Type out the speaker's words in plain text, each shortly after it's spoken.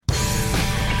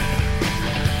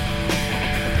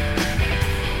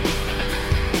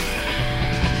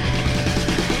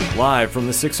Live from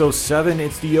the 607,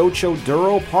 it's the Ocho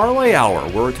Duro Parlay Hour,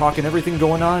 where we're talking everything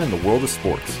going on in the world of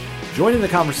sports. Join in the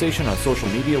conversation on social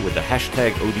media with the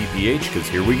hashtag ODPH, because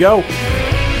here we go.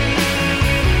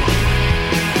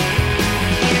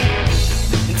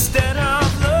 Instead of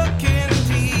looking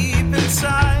deep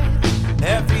inside,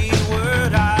 every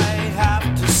word I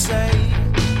have to say,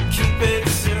 keep it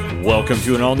simple. Welcome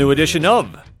to an all-new edition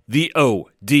of the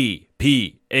ODPH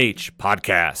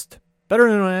podcast, better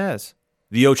known as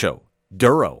the Ocho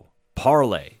Duro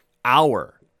Parlay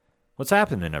Hour. What's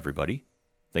happening, everybody?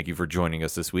 Thank you for joining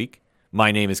us this week.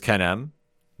 My name is Ken M.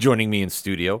 Joining me in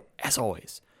studio, as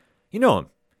always, you know him.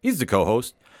 He's the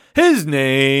co-host. His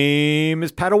name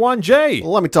is Padawan J.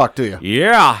 Well, let me talk to you.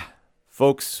 Yeah.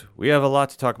 Folks, we have a lot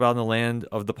to talk about in the land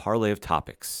of the parlay of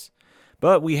topics.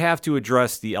 But we have to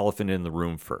address the elephant in the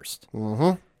room first.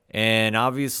 Mm-hmm. And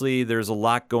obviously, there's a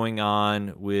lot going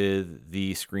on with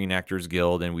the Screen Actors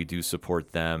Guild, and we do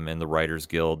support them, and the Writers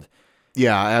Guild.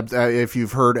 Yeah, if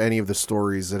you've heard any of the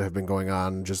stories that have been going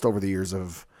on just over the years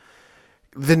of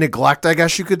the neglect, I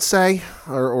guess you could say,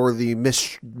 or the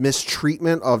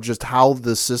mistreatment of just how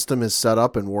the system is set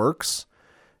up and works,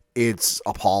 it's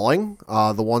appalling.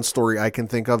 The one story I can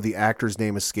think of, the actor's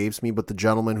name escapes me, but the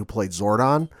gentleman who played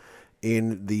Zordon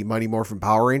in the Mighty Morphin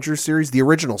Power Rangers series, the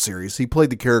original series, he played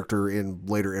the character in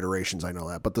later iterations, I know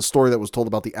that, but the story that was told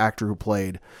about the actor who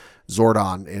played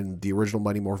Zordon in the original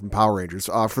Mighty Morphin Power Rangers.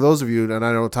 For those of you, and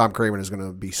I know Tom Craven is going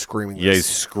to be screaming this. Yeah, he's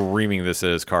screaming this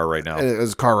at his car right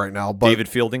now. But David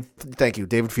Fielding? Thank you,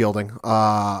 David Fielding.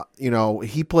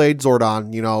 He played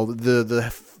Zordon,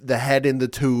 the head in the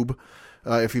tube,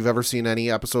 if you've ever seen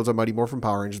any episodes of Mighty Morphin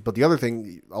Power Rangers. But the other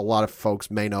thing a lot of folks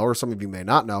may know, or some of you may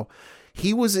not know,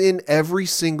 he was in every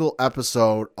single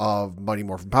episode of Mighty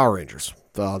Morphin Power Rangers,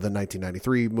 the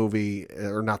 1993 movie,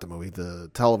 or not the movie,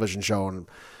 the television show, and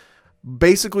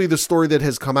basically the story that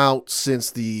has come out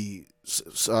since the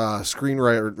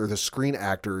screenwriter or the Screen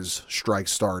Actors strike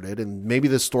started, and maybe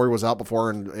this story was out before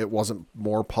and it wasn't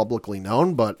more publicly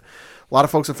known, but a lot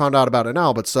of folks have found out about it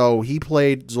now. But so he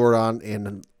played Zordon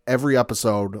in every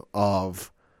episode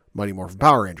of Mighty Morphin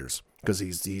Power Rangers because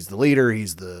he's the leader,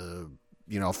 he's the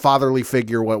fatherly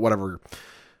figure, whatever.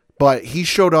 But he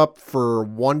showed up for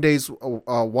one day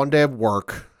of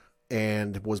work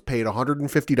and was paid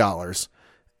 $150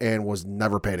 and was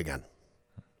never paid again.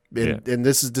 And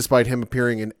this is despite him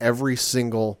appearing in every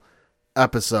single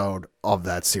episode of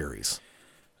that series.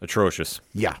 Atrocious.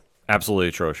 Yeah. Absolutely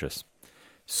atrocious.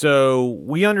 So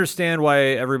we understand why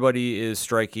everybody is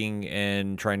striking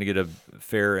and trying to get a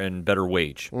fair and better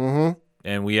wage. Mm-hmm.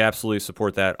 And we absolutely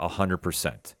support that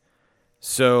 100%.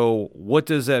 So what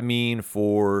does that mean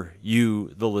for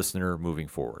you, the listener, moving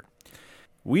forward?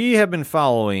 We have been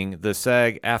following the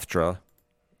SAG-AFTRA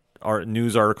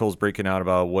news articles breaking out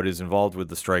about what is involved with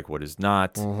the strike, what is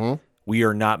not. Mm-hmm. We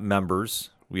are not members.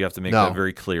 We have to make that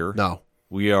very clear. No.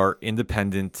 We are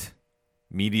independent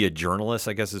media journalists,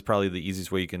 I guess is probably the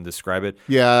easiest way you can describe it.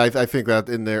 Yeah, I think that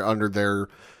under their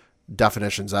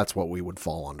definitions, that's what we would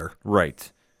fall under.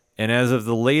 Right. And as of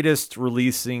the latest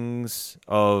releasings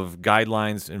of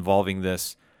guidelines involving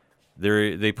this,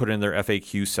 they put in their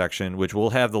FAQ section, which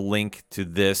we'll have the link to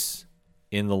this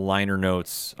in the liner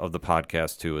notes of the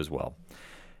podcast too as well.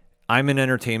 I'm an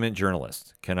entertainment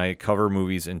journalist. Can I cover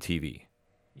movies and TV?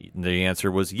 The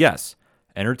answer was yes.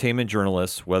 Entertainment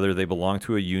journalists, whether they belong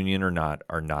to a union or not,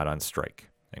 are not on strike.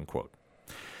 End quote.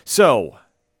 So,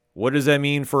 what does that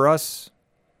mean for us?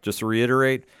 Just to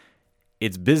reiterate,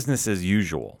 it's business as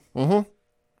usual. Mm-hmm.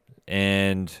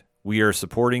 And we are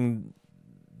supporting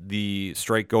the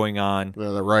strike going on.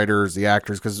 The writers, the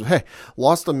actors, because, hey,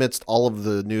 lost amidst all of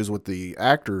the news with the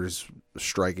actors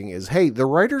striking is, hey, the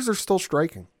writers are still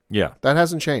striking. Yeah. That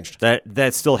hasn't changed.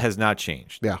 That still has not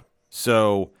changed. Yeah.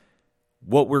 So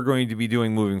what we're going to be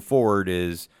doing moving forward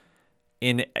is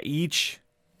in each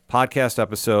podcast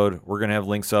episode, we're going to have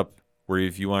links up where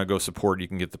if you want to go support, you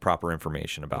can get the proper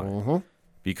information about it.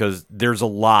 Because there's a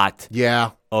lot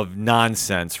of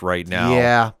nonsense right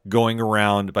now going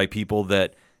around by people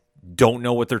that don't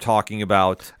know what they're talking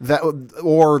about.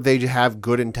 Or they have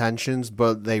good intentions,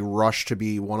 but they rush to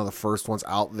be one of the first ones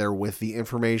out there with the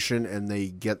information, and they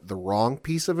get the wrong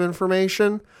piece of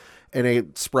information, and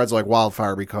it spreads like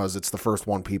wildfire because it's the first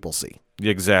one people see.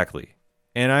 Exactly.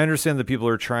 And I understand that people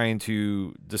are trying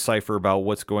to decipher about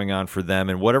what's going on for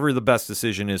them, and whatever the best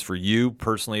decision is for you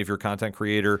personally, if you're a content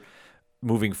creator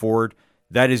moving forward,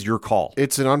 that is your call.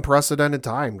 It's an unprecedented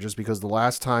time, just because the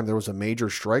last time there was a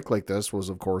major strike like this was,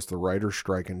 of course, the writer's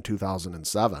strike in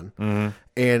 2007. Mm-hmm.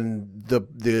 And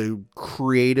the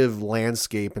creative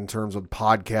landscape in terms of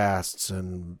podcasts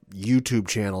and YouTube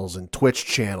channels and Twitch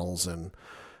channels and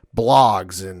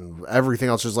blogs and everything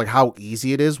else, just like how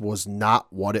easy it is, was not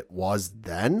what it was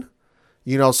then.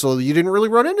 So you didn't really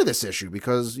run into this issue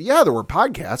because, yeah, there were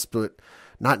podcasts, but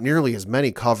not nearly as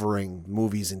many covering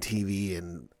movies and TV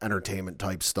and entertainment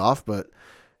type stuff. But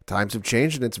times have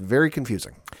changed and it's very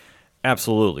confusing.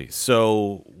 Absolutely.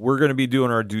 So we're going to be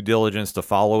doing our due diligence to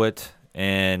follow it,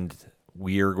 and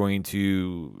we are going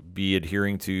to be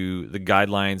adhering to the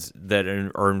guidelines that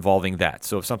are involving that.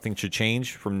 So if something should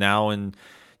change from now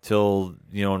until,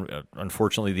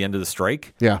 unfortunately the end of the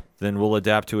strike, then we'll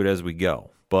adapt to it as we go.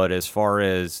 But as far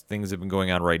as things that have been going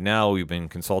on right now, we've been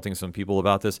consulting some people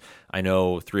about this. I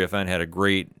know 3FN had a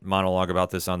great monologue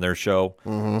about this on their show,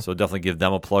 so definitely give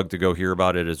them a plug to go hear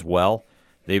about it as well.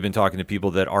 They've been talking to people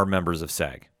that are members of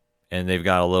SAG, and they've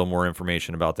got a little more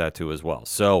information about that too as well.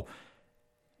 So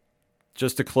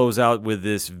just to close out with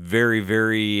this very,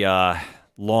 very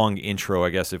long intro, I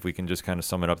guess, if we can just kind of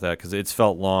sum it up that, because it's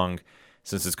felt long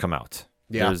since it's come out.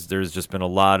 Yeah. There's just been a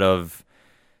lot of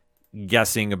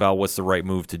guessing about what's the right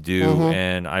move to do,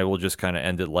 and I will just kind of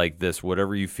end it like this.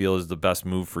 Whatever you feel is the best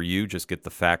move for you, just get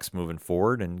the facts moving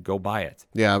forward and go buy it.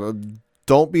 Yeah, but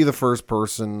don't be the first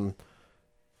person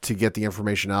to get the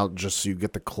information out just so you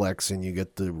get the clicks and you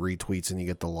get the retweets and you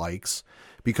get the likes.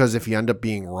 Because if you end up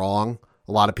being wrong,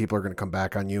 a lot of people are going to come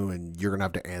back on you and you're going to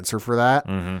have to answer for that.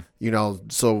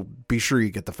 So be sure you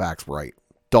get the facts right.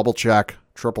 Double check,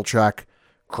 triple check,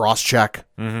 cross check,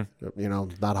 not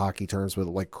hockey terms, but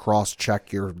like cross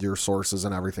check your sources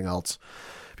and everything else.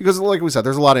 Because like we said,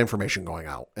 there's a lot of information going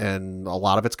out and a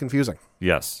lot of it's confusing.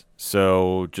 Yes.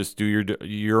 So just do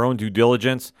your own due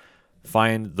diligence.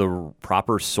 Find the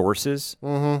proper sources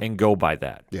and go by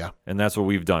that. Yeah. And that's what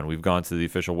we've done. We've gone to the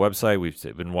official website. We've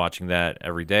been watching that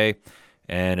every day.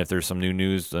 And if there's some new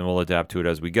news, then we'll adapt to it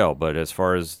as we go. But as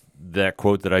far as that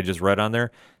quote that I just read on there,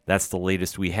 that's the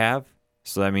latest we have.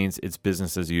 So that means it's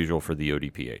business as usual for the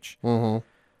ODPH.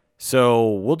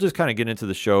 So we'll just kind of get into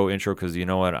the show intro because you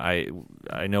know what? I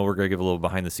know we're going to give a little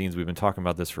behind the scenes. We've been talking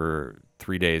about this for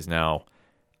 3 days now.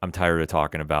 I'm tired of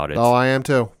talking about it. Oh, I am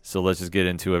too. So let's just get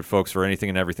into it, folks. For anything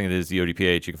and everything that is the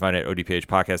ODPH, you can find it at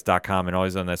odphpodcast.com and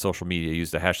always on that social media. Use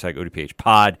the hashtag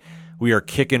ODPHpod. We are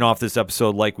kicking off this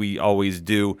episode like we always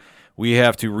do. We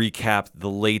have to recap the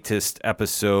latest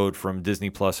episode from Disney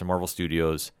Plus and Marvel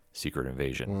Studios, Secret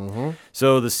Invasion.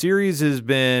 So the series has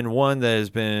been one that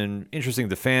has been interesting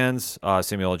to fans.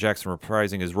 Samuel L. Jackson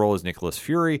reprising his role as Nicholas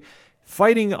Fury,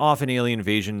 fighting off an alien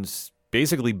invasion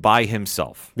basically by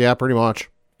himself. Yeah, pretty much.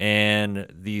 And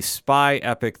the spy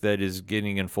epic that is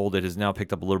getting unfolded has now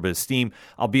picked up a little bit of steam,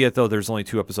 albeit, though, there's only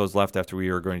 2 episodes left after we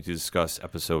are going to discuss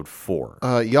episode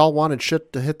 4. Y'all wanted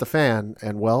shit to hit the fan,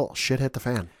 and, well, shit hit the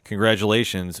fan.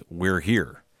 Congratulations, we're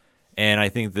here. And I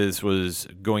think this was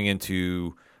going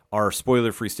into our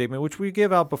spoiler-free statement, which we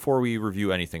give out before we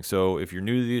review anything. So if you're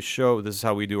new to this show, this is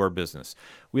how we do our business.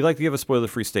 We like to give a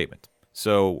spoiler-free statement.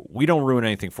 So we don't ruin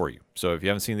anything for you. So if you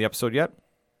haven't seen the episode yet,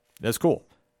 that's cool.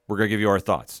 We're going to give you our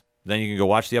thoughts. Then you can go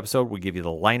watch the episode. We give you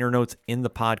the liner notes in the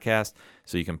podcast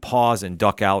so you can pause and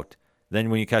duck out. Then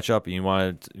when you catch up and you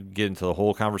want to get into the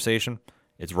whole conversation,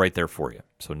 it's right there for you.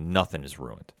 So nothing is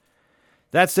ruined.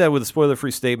 That said, with a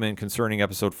spoiler-free statement concerning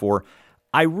episode 4,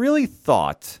 I really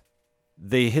thought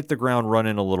they hit the ground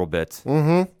running a little bit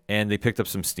and they picked up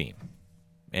some steam.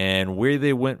 And where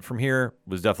they went from here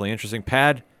was definitely interesting.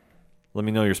 Pad, let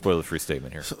me know your spoiler-free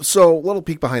statement here. So, little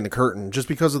peek behind the curtain. Just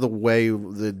because of the way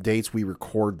the dates we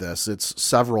record this, it's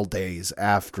several days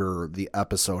after the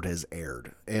episode has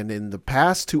aired. And in the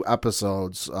past 2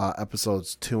 episodes,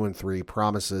 episodes 2 and 3,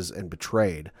 Promises and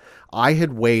Betrayed, I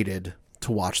had waited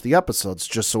to watch the episodes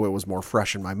just so it was more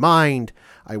fresh in my mind.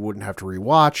 I wouldn't have to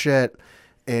rewatch it.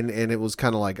 And it was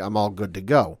kind of like I'm all good to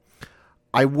go.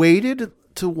 I waited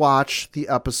to watch the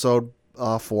episode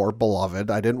 4,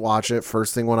 Beloved. I didn't watch it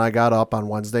first thing when I got up on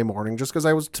Wednesday morning just because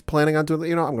I was planning on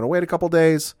doing, I'm going to wait a couple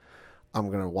days. I'm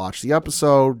going to watch the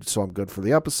episode, so I'm good for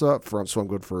the episode, so I'm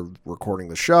good for recording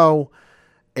the show.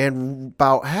 And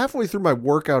about halfway through my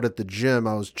workout at the gym,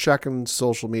 I was checking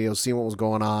social media, seeing what was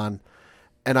going on,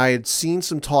 and I had seen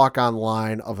some talk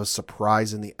online of a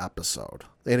surprise in the episode.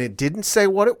 And it didn't say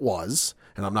what it was,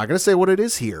 and I'm not going to say what it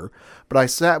is here, but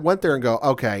I went there and go,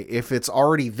 okay, if it's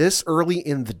already this early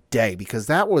in the day, because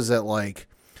that was at like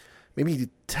maybe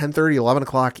 10:30, 11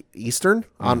 o'clock Eastern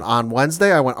on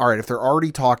Wednesday, I went, all right, if they're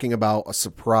already talking about a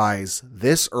surprise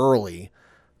this early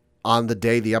on the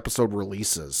day the episode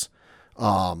releases,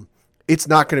 it's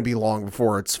not going to be long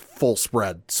before it's full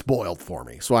spread spoiled for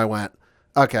me. So I went,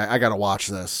 okay, I got to watch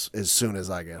this as soon as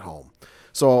I get home.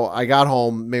 So I got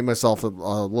home, made myself a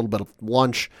little bit of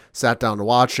lunch, sat down to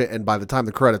watch it, and by the time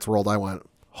the credits rolled, I went,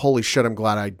 holy shit, I'm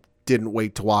glad I didn't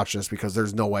wait to watch this because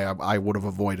there's no way I would have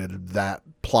avoided that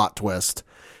plot twist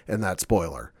and that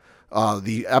spoiler.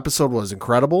 The episode was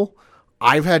incredible.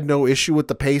 I've had no issue with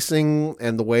the pacing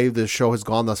and the way the show has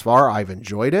gone thus far. I've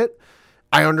enjoyed it.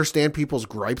 I understand people's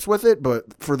gripes with it,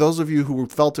 but for those of you who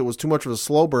felt it was too much of a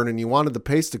slow burn and you wanted the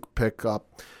pace to pick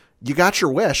up, you got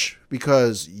your wish,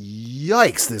 because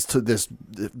yikes,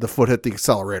 the foot hit the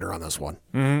accelerator on this one.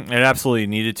 Mm-hmm. It absolutely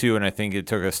needed to, and I think it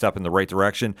took a step in the right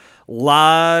direction. A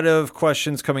lot of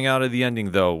questions coming out of the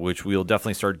ending, though, which we'll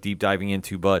definitely start deep diving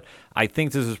into, but I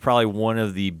think this is probably one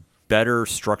of the better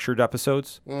structured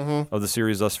episodes of the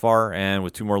series thus far, and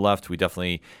with 2 more left, we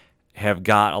definitely have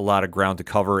got a lot of ground to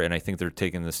cover, and I think they're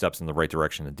taking the steps in the right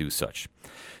direction to do such.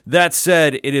 That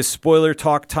said, it is spoiler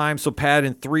talk time, so Pat,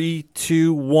 in 3,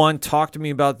 2, 1, talk to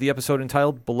me about the episode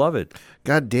entitled Beloved.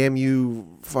 God damn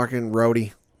you, fucking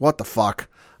roadie. What the fuck?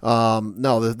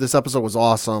 No, this episode was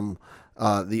awesome.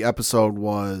 The episode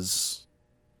was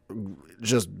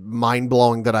just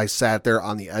mind-blowing that I sat there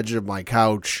on the edge of my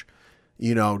couch,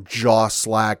 jaw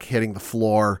slack, hitting the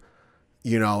floor.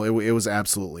 It was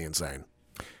absolutely insane.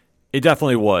 It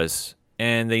definitely was,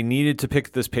 and they needed to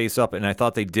pick this pace up, and I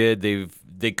thought they did.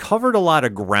 They covered a lot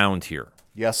of ground here.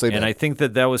 Yes, they did. And I think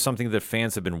that was something that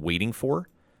fans have been waiting for,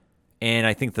 and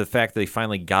I think the fact that they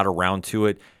finally got around to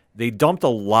it, they dumped a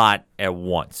lot at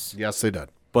once. Yes, they did.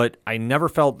 But I never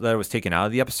felt that it was taken out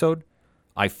of the episode.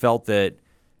 I felt that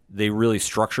they really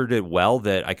structured it well,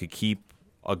 that I could keep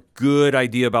a good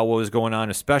idea about what was going on,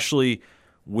 especially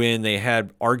when they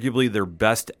had arguably their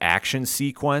best action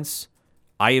sequence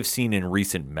I have seen in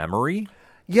recent memory.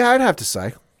 Yeah, I'd have to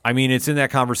say. I mean, it's in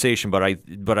that conversation, but I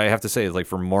have to say, like,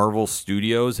 for Marvel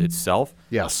Studios itself,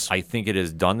 yes, I think it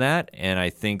has done that, and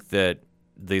I think that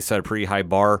they set a pretty high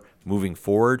bar moving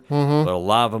forward, but a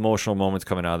lot of emotional moments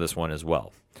coming out of this one as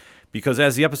well. Because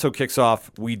as the episode kicks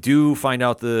off, we do find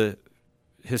out the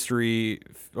history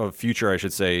of future, I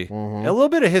should say, and a little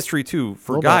bit of history, too,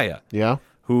 for Gaia,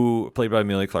 who, played by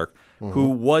Amelia Clark, who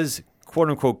was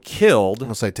quote-unquote killed.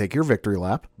 I'll say, take your victory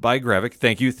lap. By Gravik.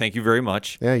 Thank you very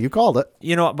much. Yeah, you called it.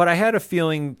 But I had a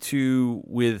feeling, too,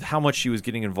 with how much she was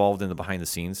getting involved in the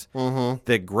behind-the-scenes,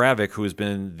 that Gravik, who has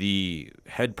been the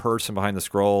head person behind the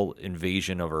Skrull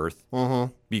invasion of Earth,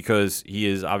 because he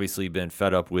has obviously been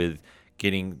fed up with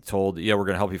getting told, yeah, we're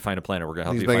going to help you find a planet, we're going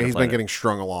to help you find a planet. He's been getting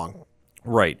strung along.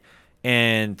 Right.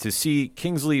 And to see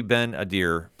Kingsley Ben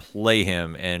Adir play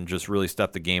him and just really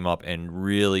step the game up and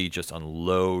really just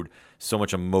unload so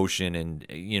much emotion and,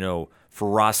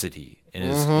 ferocity in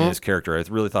his character, I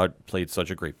really thought it played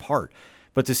such a great part.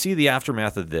 But to see the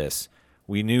aftermath of this,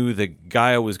 we knew that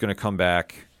Gaia was going to come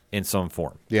back in some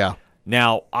form. Yeah.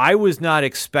 Now, I was not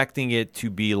expecting it to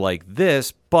be like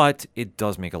this, but it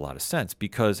does make a lot of sense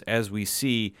because as we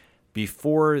see,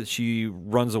 before she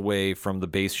runs away from the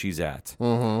base she's at,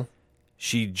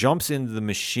 she jumps into the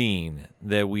machine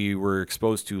that we were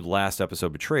exposed to last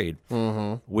episode, Betrayed,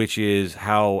 which is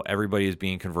how everybody is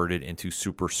being converted into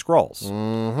super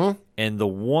Skrulls. And the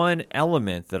one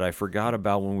element that I forgot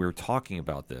about when we were talking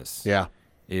about this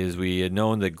is we had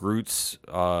known that Groot's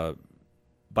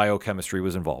biochemistry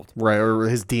was involved. Right, or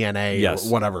his DNA,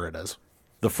 or whatever it is.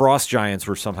 The Frost Giants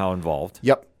were somehow involved.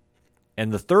 Yep.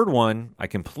 And the third one I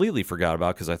completely forgot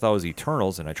about because I thought it was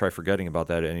Eternals, and I try forgetting about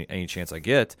that any chance I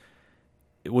get.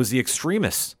 It was the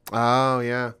Extremists. Oh,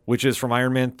 yeah. Which is from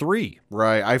Iron Man 3.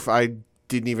 Right. I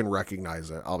didn't even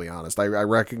recognize it, I'll be honest. I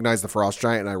recognized the Frost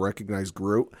Giant and I recognized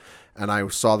Groot, and I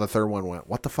saw the third one and went,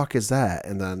 what the fuck is that?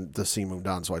 And then the scene moved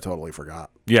on, so I totally forgot.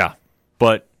 Yeah.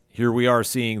 But here we are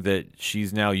seeing that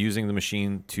she's now using the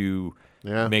machine to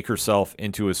make herself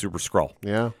into a super Skrull.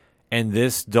 Yeah. And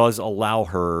this does allow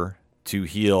her to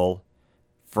heal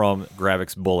from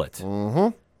Gravik's bullet.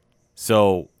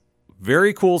 So,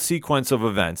 very cool sequence of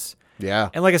events. Yeah.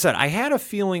 And like I said, I had a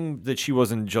feeling that she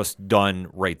wasn't just done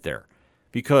right there.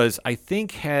 Because I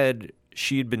think had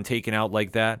she had been taken out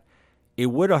like that, it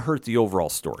would have hurt the overall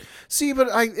story. See,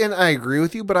 but I agree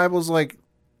with you, but I was like,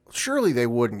 surely they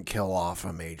wouldn't kill off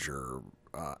a major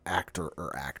actor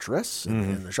or actress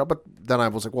in the show. But then I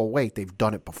was like, well, wait, they've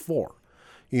done it before.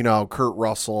 Kurt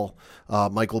Russell,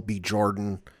 Michael B.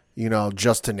 Jordan,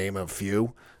 just to name a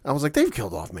few. I was like, they've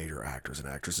killed off major actors and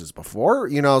actresses before,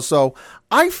 so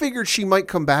I figured she might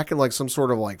come back in like some sort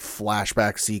of like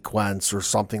flashback sequence or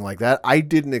something like that. I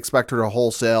didn't expect her to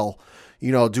wholesale,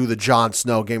 do the Jon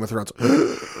Snow Game of Thrones,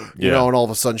 and all of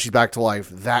a sudden she's back to life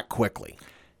that quickly.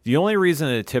 The only reason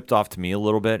it tipped off to me a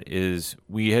little bit is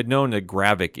we had known that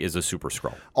Gravik is a super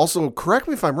Skrull. Also, correct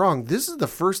me if I'm wrong, this is the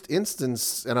first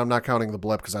instance, and I'm not counting the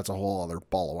blip because that's a whole other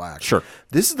ball of wax. Sure.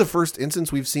 This is the first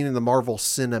instance we've seen in the Marvel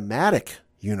Cinematic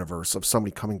Universe of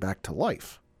somebody coming back to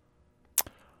life.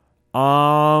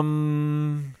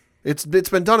 It's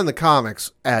been done in the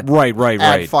comics at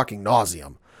Right. fucking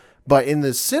nauseum, but in the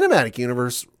cinematic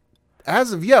universe,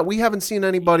 as of yet, we haven't seen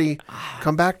anybody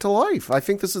come back to life. I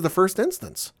think this is the first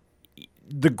instance.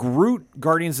 The Groot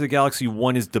Guardians of the Galaxy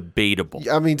 1 is debatable.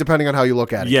 I mean, depending on how you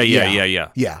look at it.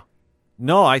 Yeah.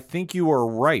 No, I think you are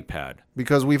right, Pat.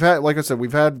 Because we've had, like I said,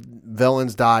 we've had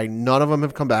villains die. None of them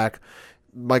have come back.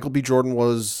 Michael B. Jordan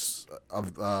was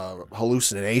a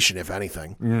hallucination, if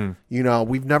anything. You know,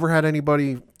 we've never had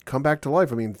anybody come back to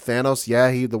life. I mean, Thanos,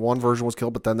 the one version was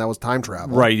killed, but then that was time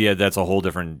travel. Right, yeah, that's a whole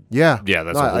different... Yeah. Yeah,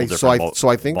 that's a whole different So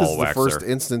I think this is the first there.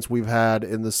 instance we've had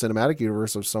in the cinematic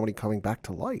universe of somebody coming back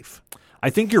to life. I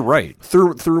think you're right.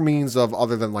 Through means of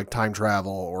other than like time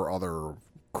travel or other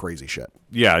crazy shit.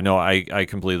 Yeah, no, I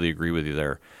completely agree with you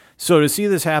there. So to see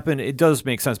this happen, it does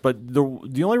make sense. But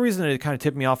the only reason it kind of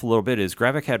tipped me off a little bit is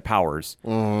Gravik had powers.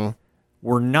 Mm-hmm.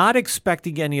 We're not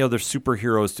expecting any other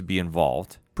superheroes to be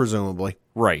involved. Presumably.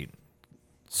 Right.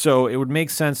 So it would make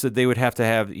sense that they would have to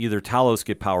have either Talos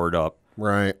get powered up,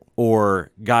 right,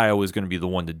 or Gaia was going to be the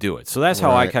one to do it. So that's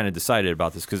how I Right. kind of decided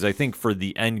about this, because I think for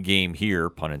the end game here,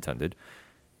 pun intended,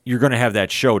 you're going to have that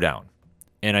showdown.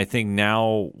 And I think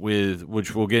now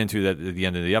which we'll get into that at the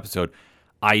end of the episode,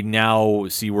 I now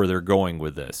see where they're going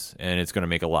with this, and it's going to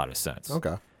make a lot of sense.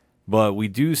 Okay. But we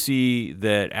do see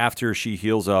that after she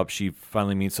heals up, she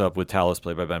finally meets up with Talos,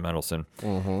 played by Ben Mendelsohn.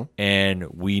 Mm-hmm. And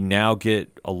we now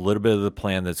get a little bit of the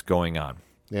plan that's going on.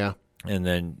 Yeah. And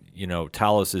then,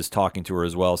 Talos is talking to her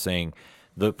as well, saying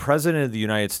the president of the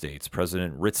United States,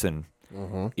 President Ritson,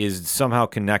 is somehow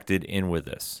connected in with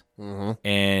this.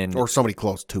 And Or somebody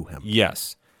close to him.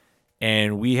 yes.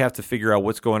 And we have to figure out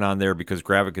what's going on there, because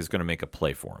Gravik is going to make a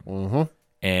play for him.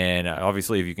 And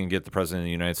obviously, if you can get the president of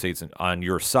the United States on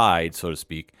your side, so to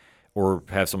speak, or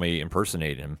have somebody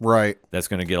impersonate him, Right. that's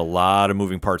going to get a lot of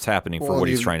moving parts happening for what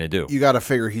he's trying to do. You got to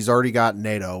figure he's already got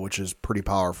NATO, which is pretty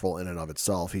powerful in and of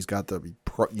itself. He's got the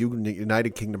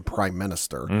United Kingdom Prime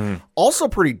Minister, also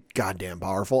pretty goddamn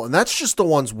powerful. And that's just the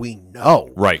ones we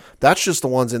know. Right. That's just the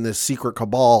ones in this secret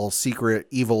cabal, secret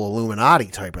evil Illuminati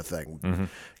type of thing.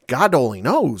 God only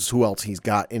knows who else he's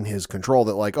got in his control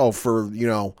that, like, for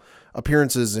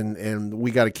appearances and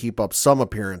we got to keep up some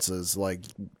appearances. Like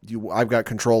I've got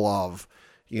control of,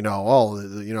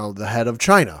 the head of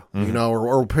China,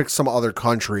 or pick some other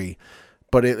country.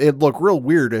 But it'd look real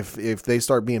weird if they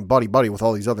start being buddy with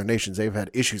all these other nations they've had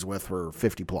issues with for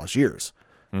 50 plus years.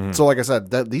 So like I said,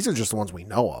 these are just the ones we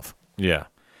know of. Yeah.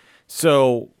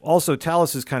 So also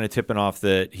Talos is kind of tipping off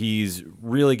that he's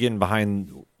really getting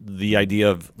behind the idea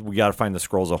of we got to find the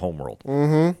scrolls of Homeworld.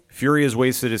 Fury has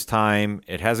wasted his time.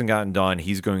 It hasn't gotten done.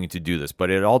 He's going to do this, but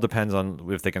it all depends on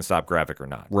if they can stop Gravik or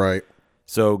not. Right.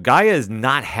 So Gaia is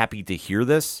not happy to hear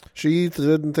this. She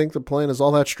didn't think the plan is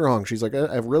all that strong. She's like,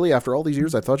 really, after all these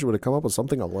years, I thought you would have come up with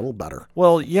something a little better.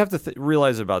 Well, you have to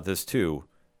realize about this too.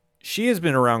 She has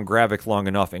been around Gravik long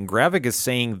enough, and Gravik is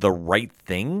saying the right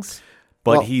things,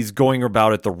 but he's going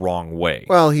about it the wrong way.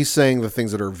 Well, he's saying the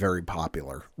things that are very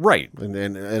popular. Right.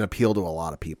 And appeal to a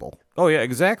lot of people. Oh, yeah,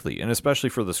 exactly. And especially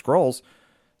for the Skrulls,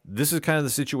 this is kind of the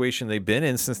situation they've been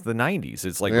in since the 90s.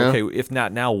 It's like, okay, if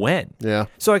not now, when? Yeah.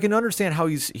 So I can understand how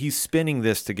he's spinning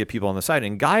this to get people on the side.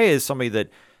 And Gaia is somebody that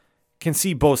can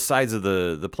see both sides of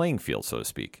the playing field, so to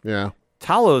speak. Yeah.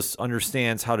 Talos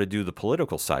understands how to do the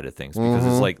political side of things, because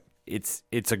it's like,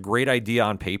 it's a great idea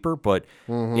on paper, but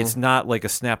it's not like a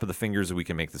snap of the fingers that we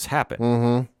can make this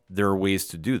happen. There are ways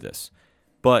to do this.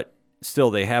 But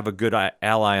still, they have a good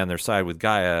ally on their side with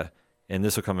Gaia, and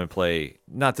this will come in play,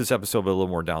 not this episode, but a little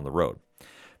more down the road.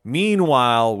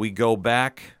 Meanwhile, we go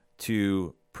back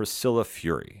to Priscilla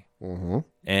Fury.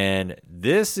 And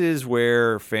this is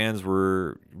where fans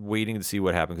were waiting to see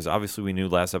what happened, because obviously we knew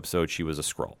last episode she was a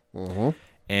Skrull.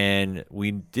 And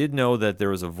we did know that there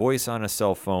was a voice on a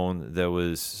cell phone that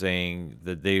was saying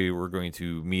that they were going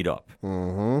to meet up.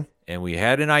 And we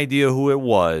had an idea who it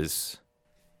was,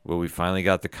 but we finally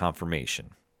got the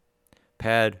confirmation.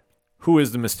 Pad, who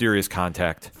is the mysterious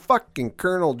contact? Fucking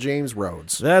Colonel James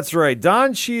Rhodes. That's right.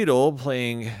 Don Cheadle,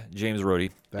 playing James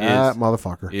Rhodey, That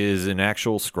motherfucker is an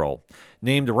actual Skrull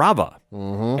named Rava.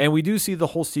 And we do see the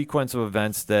whole sequence of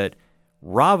events that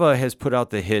Rava has put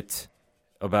out the hit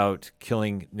about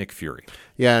killing Nick Fury.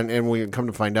 Yeah, and we come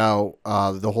to find out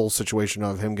the whole situation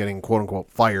of him getting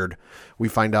quote-unquote fired, we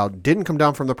find out didn't come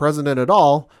down from the president at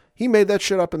all. He made that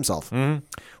shit up himself.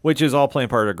 Which is all playing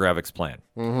part of Gravik's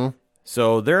plan.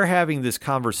 So they're having this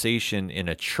conversation in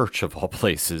a church of all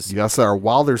places. Yes, sir.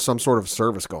 While there's some sort of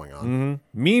service going on.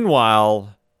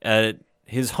 Meanwhile, at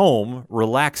his home,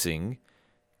 relaxing,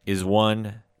 is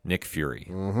one Nick Fury,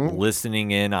 listening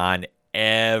in on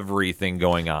everything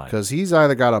going on. Because he's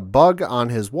either got a bug on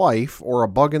his wife or a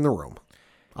bug in the room.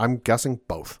 I'm guessing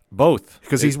both. Both.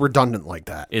 Because he's redundant like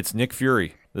that. It's Nick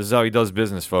Fury. This is how he does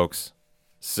business, folks.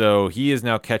 So he is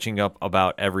now catching up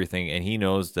about everything, and he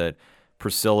knows that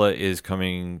Priscilla is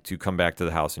come back to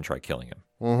the house and try killing him.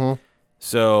 Mm-hmm.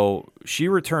 So she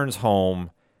returns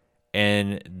home,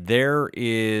 and there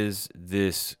is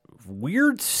this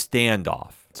weird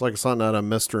standoff. It's like something out of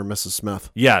Mr. and Mrs. Smith.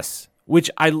 Yes, which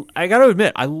I got to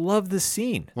admit, I love this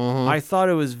scene. Mm-hmm. I thought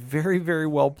it was very, very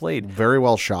well played. Very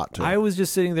well shot, too. I was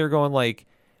just sitting there going like,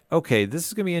 okay, this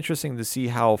is going to be interesting to see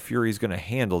how Fury's going to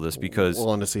handle this because...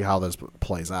 Well, and to see how this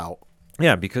plays out.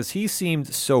 Yeah, because he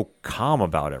seemed so calm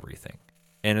about everything.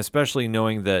 And especially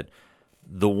knowing that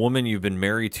the woman you've been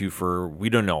married to for we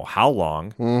don't know how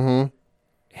long Mm-hmm.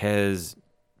 has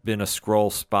been a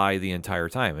Skrull spy the entire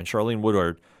time. And Charlene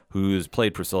Woodward, who's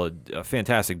played Priscilla, a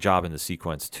fantastic job in the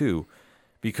sequence too,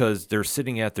 because they're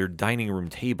sitting at their dining room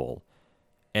table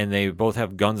and they both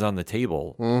have guns on the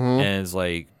table. Mm-hmm. And it's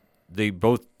like they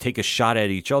both take a shot at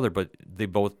each other, but they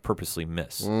both purposely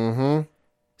miss. Mm-hmm.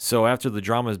 So after the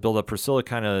drama is built up, Priscilla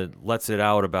kind of lets it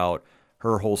out about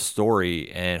her whole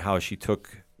story and how she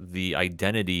took the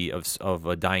identity of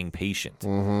a dying patient.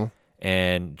 Mm-hmm.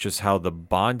 And just how the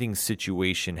bonding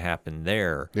situation happened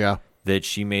there. Yeah. That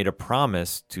she made a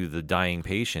promise to the dying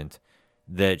patient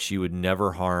that she would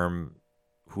never harm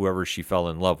whoever she fell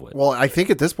in love with. Well, I think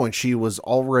at this point she was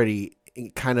already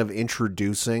kind of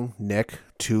introducing Nick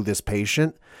to this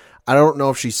patient. I don't know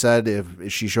if she said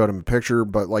if she showed him a picture,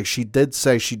 but like she did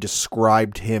say she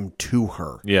described him to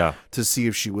her. Yeah. To see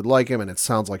if she would like him, and it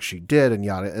sounds like she did, and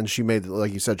yada. And she made,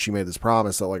 like you said, she made this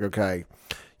promise that like, okay,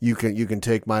 you can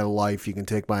take my life, you can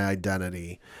take my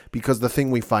identity, because the thing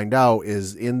we find out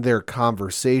is in their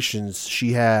conversations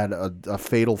she had a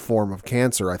fatal form of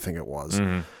cancer, I think it was,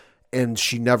 and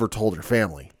she never told her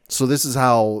family. So this is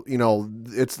how,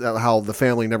 it's how the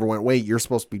family never went, wait, you're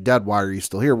supposed to be dead. Why are you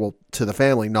still here? Well, to the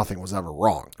family, nothing was ever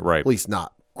wrong. Right. At least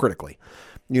not critically.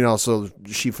 So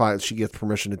she gets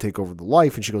permission to take over the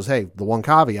life, and she goes, hey, the one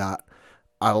caveat,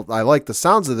 I like the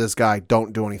sounds of this guy.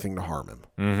 Don't do anything to harm him.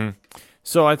 Mm-hmm.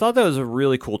 So I thought that was a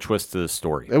really cool twist to the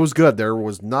story. It was good. There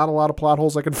was not a lot of plot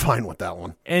holes I could find with that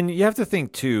one. And you have to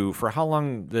think, too, for how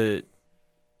long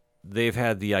they've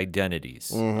had the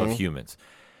identities of humans.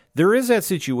 There is that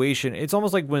situation. It's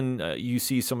almost like when you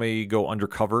see somebody go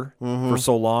undercover for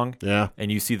so long,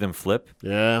 and you see them flip.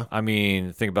 Yeah. I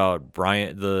mean, think about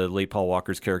Brian, the late Paul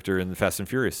Walker's character in the Fast and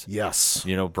Furious. Yes.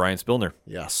 Brian Spillner.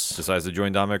 Yes. Decides to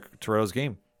join Dominic Toretto's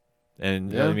game.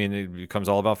 And, I mean, it becomes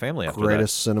all about family after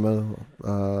Greatest cinema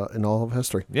in all of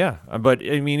history. Yeah. But,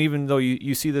 I mean, even though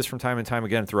you see this from time and time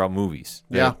again throughout movies.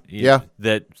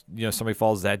 That somebody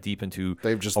falls that deep into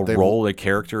a role, a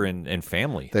character, and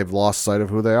family. They've lost sight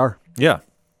of who they are. Yeah.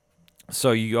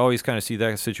 So you always kind of see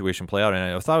that situation play out.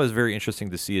 And I thought it was very interesting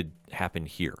to see it happen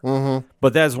here. Mm-hmm.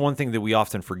 But that's one thing that we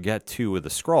often forget, too, with the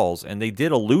Skrulls. And they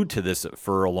did allude to this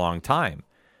for a long time.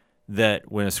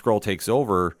 That when a Skrull takes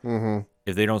over... Mm-hmm.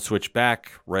 If they don't switch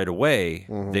back right away,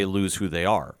 they lose who they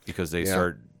are because they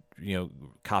start,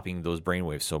 copying those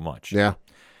brainwaves so much. Yeah.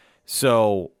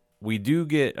 So we do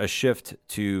get a shift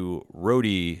to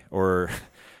Rhodey, or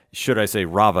should I say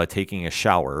Rava, taking a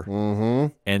shower.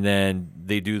 Mm-hmm. And then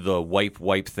they do the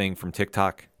wipe thing from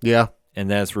TikTok. Yeah. And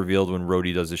that's revealed when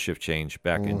Rhodey does a shift change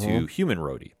back into human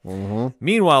Rhodey. Mm-hmm.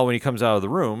 Meanwhile, when he comes out of the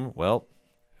room, well,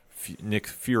 Nick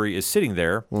Fury is sitting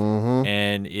there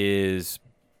and is...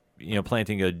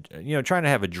 planting trying to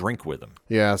have a drink with him.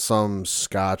 Yeah, some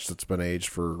scotch that's been aged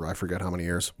for I forget how many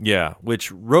years. Yeah,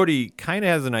 which Rhodey kind of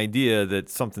has an idea that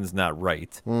something's not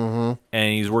right. Mm-hmm.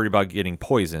 And he's worried about getting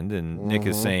poisoned. And Nick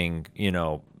is saying,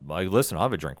 like, listen, I'll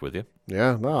have a drink with you.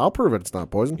 Yeah, no, I'll prove it. It's not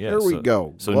poison. Yeah, There we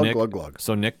go. So glug, Nick, glug, glug.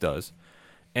 So Nick does.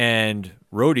 And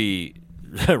Rhodey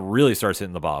really starts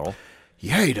hitting the bottle.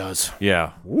 Yeah, he does.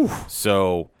 Yeah. Ooh.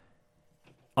 So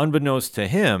unbeknownst to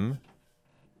him,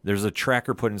 there's a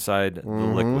tracker put inside the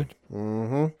liquid.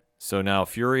 Mm-hmm. So now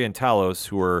Fury and Talos,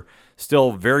 who are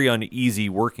still very uneasy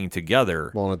working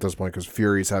together. Well, at this point, because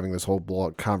Fury's having this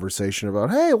whole conversation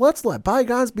about, hey, let's let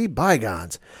bygones be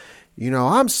bygones.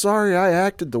 I'm sorry I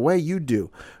acted the way you do.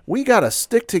 We got to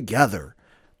stick together.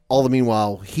 All the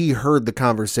meanwhile, he heard the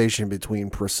conversation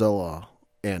between Priscilla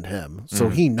and him, so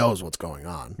he knows what's going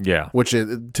on. Yeah. Which,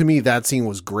 to me, that scene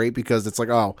was great because it's like,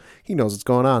 oh, he knows what's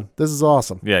going on. This is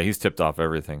awesome. Yeah, he's tipped off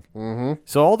everything. Mm-hmm.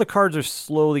 So all the cards are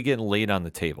slowly getting laid on the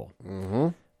table. Mm-hmm.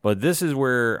 But this is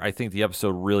where I think the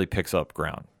episode really picks up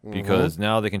ground because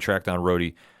now they can track down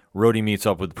Rhodey. Rhodey meets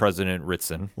up with President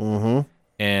Ritson,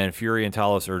 and Fury and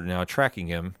Talos are now tracking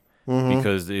him.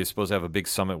 because they're supposed to have a big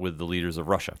summit with the leaders of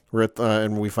Russia.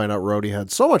 And we find out Rhodey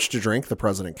had so much to drink, the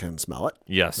president can smell it.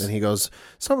 Yes. And he goes,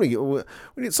 we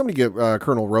need somebody to get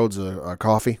Colonel Rhodes a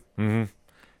coffee.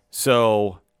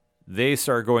 So they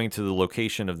start going to the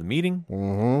location of the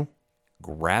meeting.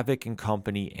 Gravik and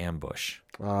company ambush.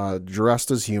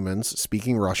 Dressed as humans,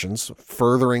 speaking Russians,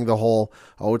 furthering the whole,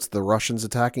 it's the Russians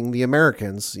attacking the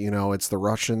Americans. It's the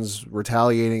Russians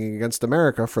retaliating against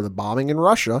America for the bombing in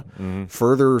Russia,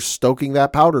 further stoking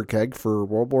that powder keg for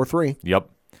World War III. Yep.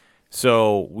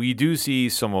 So we do see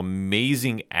some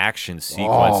amazing action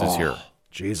sequences here.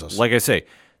 Jesus. Like I say,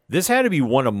 this had to be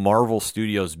one of Marvel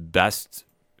Studios' best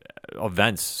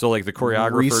events. So like the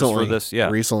choreographers for this,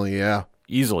 Recently, yeah.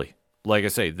 Easily. Like I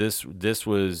say, this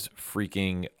was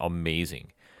freaking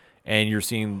amazing. And you're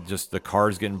seeing just the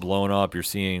cars getting blown up. You're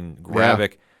seeing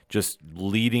Gravik just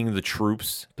leading the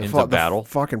troops into battle. The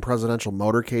fucking presidential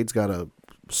motorcade's got a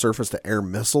surface-to-air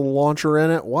missile launcher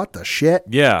in it. What the shit?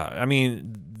 Yeah, I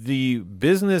mean, the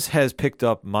business has picked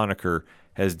up moniker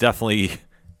has definitely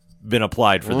been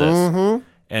applied for this.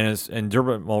 And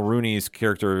Dermot Mulrooney's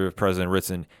character, President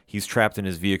Ritson, he's trapped in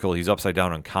his vehicle. He's upside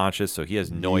down unconscious, so he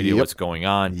has no idea what's going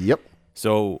on. Yep.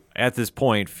 So at this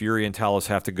point, Fury and Talos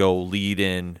have to go lead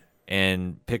in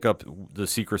and pick up the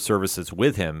Secret Service that's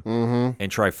with him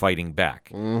and try fighting back.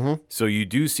 So you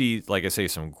do see, like I say,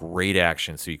 some great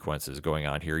action sequences going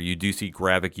on here. You do see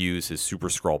Gravik use his Super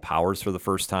Skrull powers for the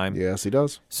first time. Yes, he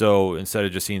does. So instead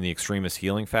of just seeing the Extremis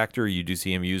healing factor, you do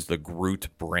see him use the Groot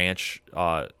branch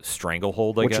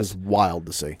stranglehold, I guess. Which is wild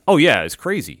to see. Oh, yeah, it's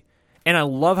crazy. And I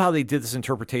love how they did this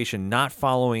interpretation, not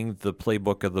following the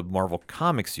playbook of the Marvel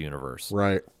Comics universe.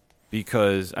 Right.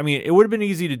 Because, I mean, it would have been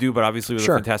easy to do, but obviously with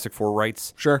the Fantastic Four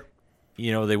rights,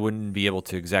 they wouldn't be able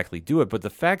to exactly do it. But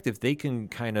the fact if they can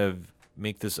kind of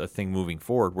make this a thing moving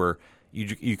forward where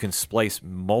you can splice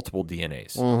multiple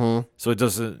DNAs. So it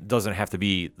doesn't have to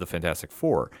be the Fantastic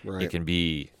Four. Right. It can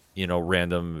be,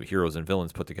 random heroes and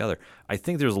villains put together. I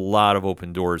think there's a lot of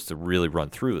open doors to really run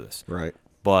through this. Right.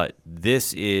 But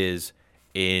this is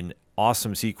an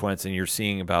awesome sequence, and you're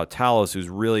seeing about Talos, who's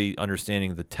really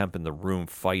understanding the temp in the room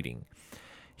fighting.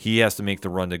 He has to make the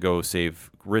run to go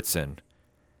save Ritson,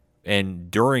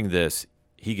 and during this,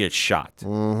 he gets shot.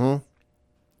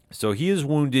 So he is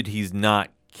wounded. He's not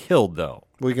killed, though.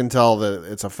 We can tell that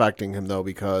it's affecting him, though,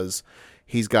 because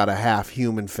he's got a half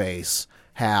human face,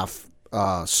 half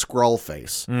Skrull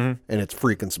face, and it's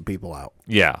freaking some people out.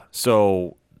 Yeah,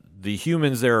 so the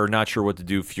humans there are not sure what to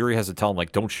do. Fury has to tell them,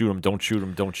 like, don't shoot him, don't shoot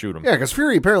him, don't shoot him. Yeah, because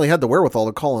Fury apparently had the wherewithal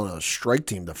to call in a strike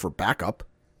team for backup.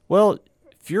 Well,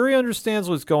 Fury understands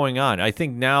what's going on. I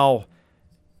think now,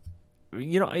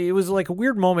 it was like a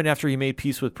weird moment after he made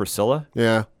peace with Priscilla.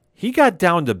 Yeah. He got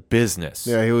down to business.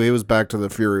 Yeah, he was back to the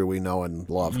Fury we know and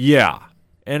love. Yeah.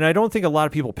 And I don't think a lot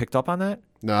of people picked up on that.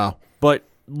 No. But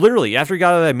literally, after he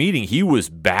got out of that meeting, he was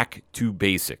back to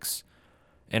basics.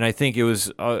 And I think it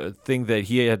was a thing that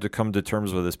he had to come to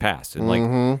terms with his past. And,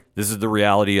 like, this is the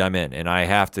reality I'm in. And I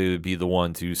have to be the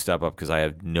one to step up because I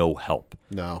have no help.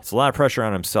 No. It's a lot of pressure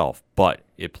on himself, but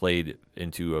it played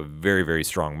into a very, very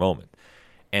strong moment.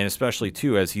 And especially,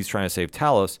 too, as he's trying to save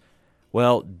Talos,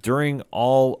 well, during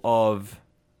all of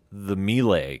the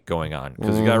melee going on,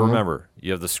 because you got to remember,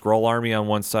 you have the Skrull army on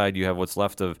one side, you have what's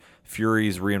left of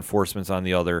Fury's reinforcements on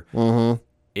the other.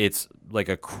 It's like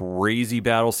a crazy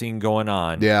battle scene going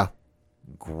on. Yeah.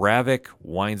 Gravik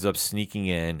winds up sneaking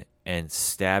in and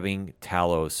stabbing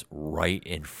Talos right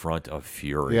in front of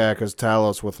Fury. Yeah, because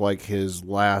Talos, with like his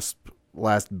last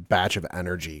batch of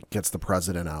energy, gets the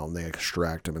president out and they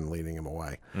extract him and leading him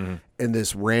away. And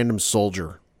this random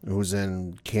soldier who's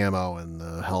in camo and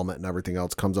the helmet and everything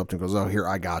else comes up to him and goes, "Oh, here,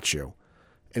 I got you."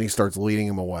 And he starts leading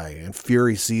him away. And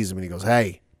Fury sees him and he goes,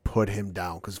 "Hey, put him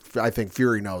down." Because I think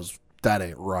Fury knows that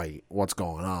ain't right. What's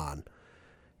going on?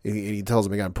 And he tells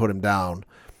him, "You got to put him down."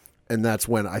 And that's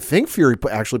when I think Fury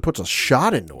actually puts a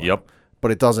shot into him. Yep.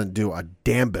 But it doesn't do a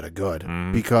damn bit of good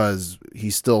because he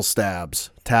still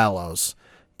stabs Talos,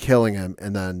 killing him,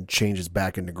 and then changes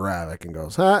back into Gravik and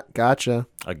goes, gotcha.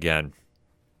 Again.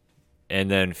 And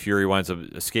then Fury winds up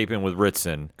escaping with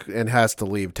Ritson. And has to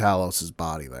leave Talos'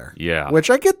 body there. Yeah. Which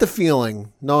I get the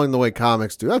feeling, knowing the way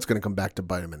comics do, that's going to come back to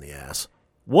bite him in the ass.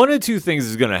 One of two things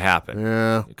is going to happen.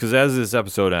 Yeah. Because as this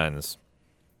episode ends,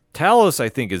 Talos, I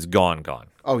think, is gone.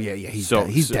 Oh, yeah, he's dead.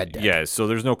 He's dead. Yeah, so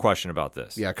there's no question about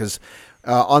this. Yeah, because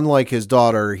unlike his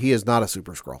daughter, he is not a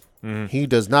Super Skrull. He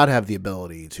does not have the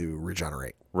ability to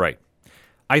regenerate. Right.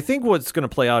 I think what's going to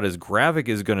play out is Gravik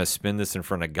is going to spin this in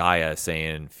front of Gaia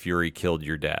saying, Fury killed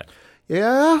your dad.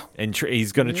 Yeah. And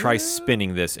he's going to try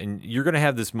spinning this. And you're going to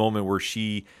have this moment where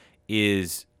she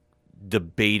is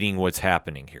debating what's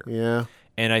happening here. Yeah.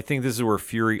 And I think this is where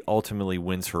Fury ultimately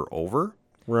wins her over.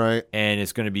 Right. And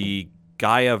it's going to be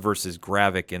Gaia versus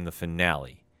Gravik in the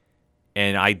finale.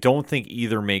 And I don't think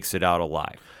either makes it out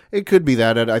alive. It could be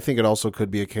that. I think it also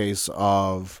could be a case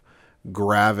of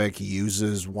Gravik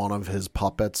uses one of his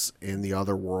puppets in the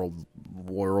other world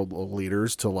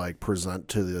leaders to like present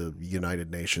to the United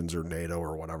Nations or NATO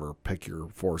or whatever, pick your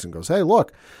force, and goes, hey,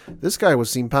 look, this guy was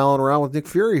seen palling around with Nick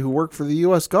Fury who worked for the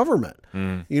U.S. government.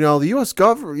 You know, the U.S.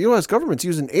 government's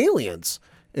using aliens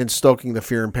in stoking the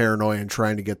fear and paranoia and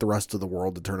trying to get the rest of the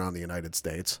world to turn on the United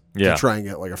States. Yeah. To try and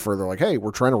get like a further like, hey,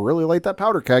 we're trying to really light that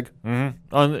powder keg.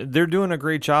 They're doing a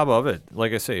great job of it.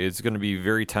 Like I say, it's going to be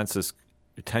very tensious,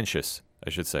 I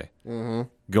should say,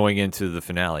 going into the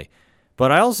finale.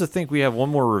 But I also think we have one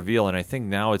more reveal, and I think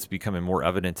now it's becoming more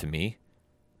evident to me.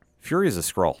 Fury is a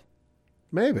Skrull.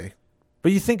 Maybe.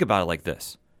 But you think about it like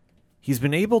this. He's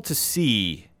been able to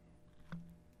see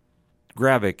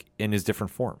Gravik in his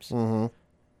different forms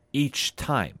each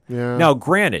time. Yeah. Now,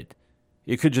 granted,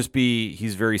 it could just be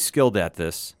he's very skilled at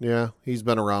this. Yeah, he's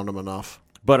been around him enough.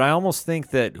 But I almost think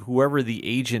that whoever the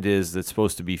agent is that's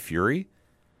supposed to be Fury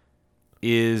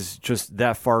is just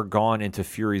that far gone into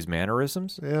Fury's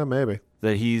mannerisms Yeah, maybe.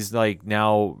 that he's like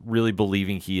now really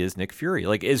believing he is Nick Fury.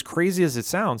 Like, as crazy as it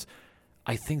sounds,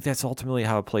 I think that's ultimately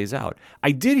how it plays out.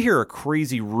 I did hear a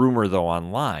crazy rumor, though,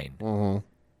 online.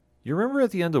 You remember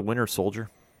at the end of Winter Soldier?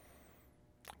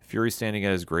 Fury standing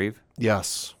at his grave?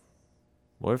 Yes.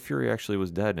 What if Fury actually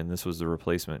was dead and this was the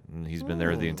replacement and he's been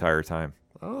there the entire time?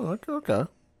 Oh, okay.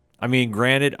 I mean,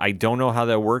 granted, I don't know how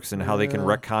that works and how they can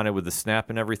retcon it with the snap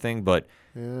and everything, but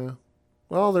Yeah.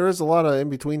 Well, there is a lot of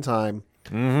in-between time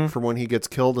from when he gets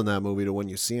killed in that movie to when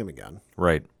you see him again.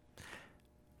 right.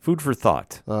 Food for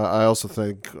thought. I also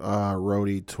think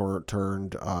Rhodey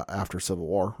turned after Civil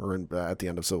War, or at the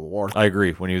end of Civil War. I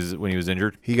agree. When he was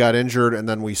injured. He got injured, and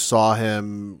then we saw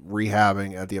him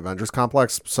rehabbing at the Avengers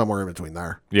Complex, somewhere in between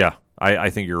there. Yeah, I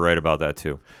think you're right about that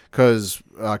too. Because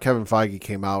Kevin Feige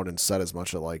came out and said as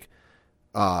much that, like,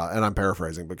 and I'm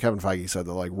paraphrasing, but Kevin Feige said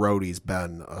that, like, Rhodey's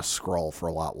been a Skrull for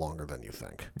a lot longer than you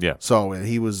think. Yeah. So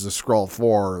he was a Skrull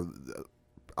for,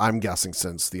 I'm guessing,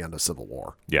 since the end of Civil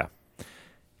War. Yeah.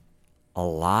 A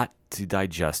lot to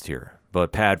digest here.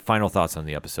 But Pad, final thoughts on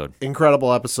the episode.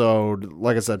 Incredible episode.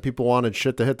 Like I said, people wanted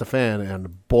shit to hit the fan,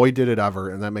 and boy did it ever.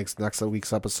 And that makes next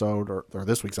week's episode, or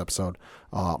this week's episode,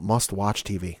 must-watch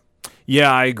TV.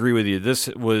 Yeah, I agree with you. This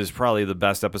was probably the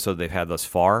best episode they've had thus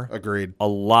far. Agreed. A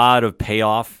lot of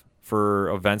payoff for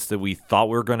events that we thought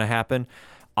were going to happen.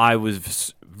 I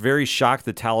was very shocked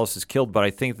that Talos is killed, but I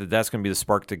think that that's going to be the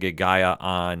spark to get Gaia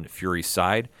on Fury's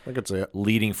side, I could see it.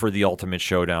 leading for the ultimate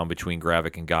showdown between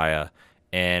Gravik and Gaia.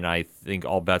 And I think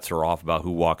all bets are off about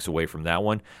who walks away from that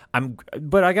one.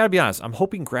 But I got to be honest, I'm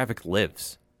hoping Gravik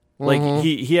lives. Like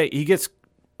he gets,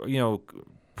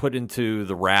 put into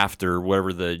the raft or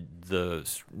whatever the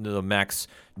Max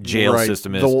jail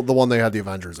system is. The one they had the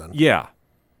Avengers in. Yeah,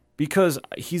 because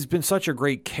he's been such a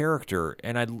great character,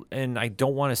 and I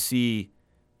don't want to see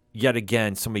yet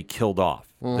again somebody killed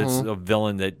off. That's a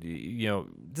villain that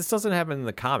this doesn't happen in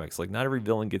the comics. Like, not every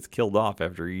villain gets killed off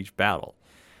after each battle.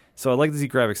 So I'd like to see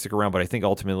Gravik stick around, but I think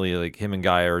ultimately, like, him and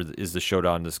Gaia is the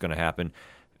showdown that's going to happen.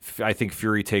 I think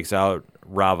Fury takes out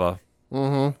Rava,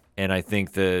 and I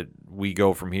think that we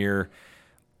go from here.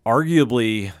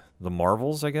 Arguably, the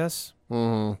Marvels, I guess,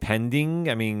 pending.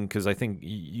 I mean, because I think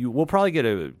we'll probably get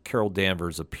a Carol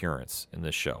Danvers appearance in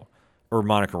this show, or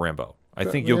Monica Rambeau. I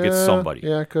think you'll get somebody.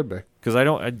 Yeah, it could be. Because I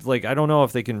don't know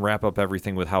if they can wrap up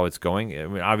everything with how it's going. I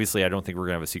mean, obviously, I don't think we're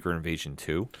gonna have a Secret Invasion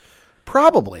 2.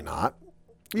 Probably not.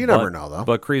 You never know, though.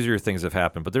 But crazier things have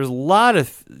happened. But there's a lot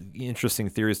of interesting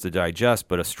theories to digest,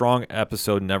 but a strong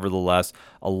episode nevertheless.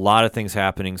 A lot of things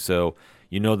happening. So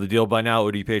you know the deal by now.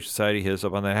 ODPH Society, hit us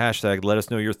up on that hashtag. Let us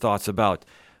know your thoughts about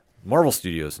Marvel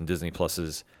Studios and Disney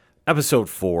Plus's Episode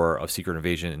 4 of Secret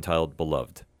Invasion entitled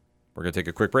Beloved. We're going to take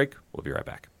a quick break. We'll be right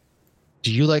back.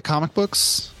 Do you like comic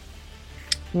books?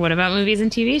 What about movies and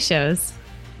TV shows?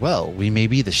 Well, we may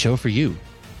be the show for you.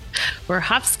 We're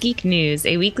Hops Geek News,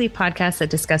 a weekly podcast that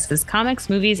discusses comics,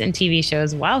 movies, and TV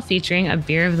shows while featuring a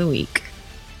beer of the week.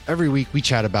 Every week we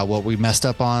chat about what we messed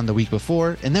up on the week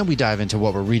before, and then we dive into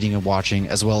what we're reading and watching,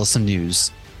 as well as some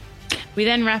news. We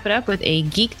then wrap it up with a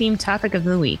geek-themed topic of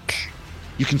the week.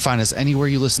 You can find us anywhere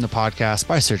you listen to podcasts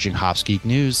by searching Hops Geek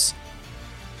News.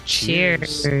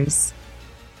 Cheers.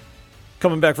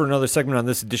 Coming back for another segment on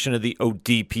this edition of the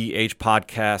ODPH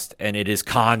podcast, and it is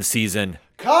con season.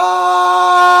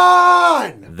 Con!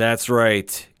 That's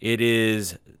right. It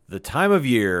is the time of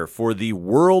year for the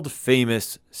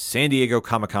world-famous San Diego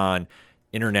Comic-Con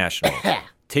International.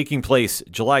 taking place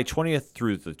July 20th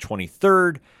through the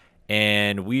 23rd.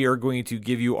 And we are going to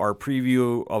give you our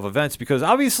preview of events because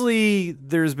obviously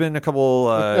there's been a couple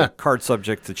card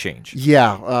subject to change.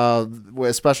 Yeah,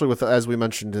 especially with, as we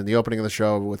mentioned in the opening of the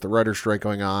show, with the writer's strike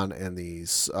going on and the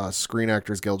Screen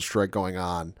Actors Guild strike going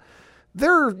on.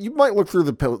 You might look through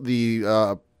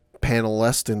the panel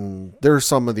list, and there are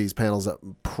some of these panels that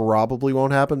probably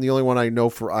won't happen. The only one I know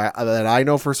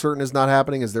for certain is not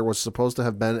happening is there was supposed to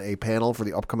have been a panel for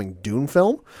the upcoming Dune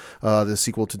film, the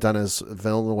sequel to Denis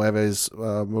Villeneuve's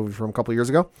movie from a couple of years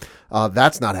ago.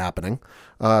 That's not happening.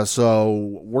 So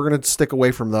we're going to stick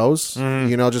away from those,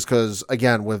 just because,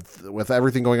 again, with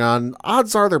everything going on,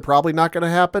 odds are they're probably not going to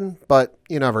happen, but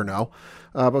you never know.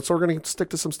 But so we're going to stick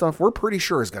to some stuff we're pretty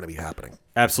sure is going to be happening.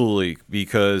 Absolutely,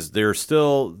 because there's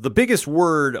still the biggest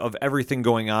word of everything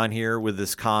going on here with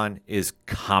this con is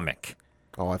comic.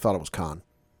 Oh, I thought it was con.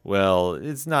 Well,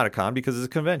 it's not a con because it's a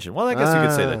convention. Well, I guess you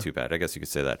could say that too, Pat. I guess you could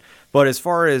say that. But as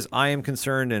far as I am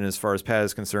concerned and as far as Pat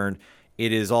is concerned,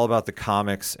 it is all about the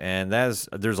comics, and there's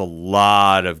a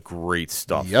lot of great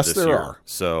stuff this year. Are.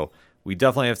 So we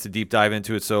definitely have to deep dive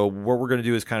into it. So what we're going to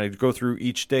do is kind of go through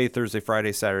each day, Thursday,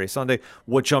 Friday, Saturday, Sunday,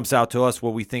 what jumps out to us,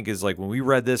 what we think is like when we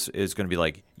read this is going to be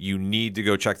like, you need to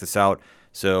go check this out.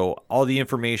 So all the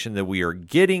information that we are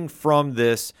getting from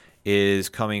this is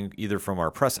coming either from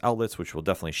our press outlets, which we'll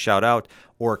definitely shout out,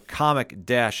 or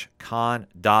comic-con.org.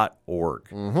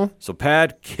 So,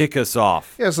 Pat, kick us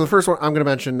off. Yeah, so the first one I'm going to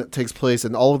mention takes place,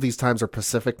 and all of these times are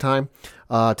Pacific time.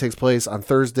 Takes place on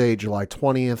Thursday, July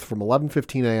 20th from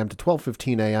 11:15 a.m. to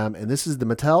 12:15 a.m., and this is the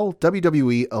Mattel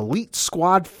WWE Elite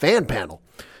Squad Fan Panel.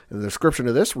 And the description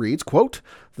of this reads, quote,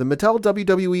 "The Mattel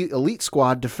WWE Elite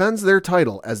Squad defends their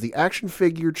title as the action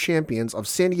figure champions of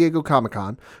San Diego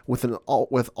Comic-Con with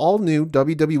all new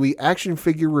WWE action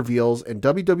figure reveals and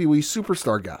WWE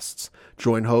superstar guests.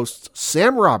 Join hosts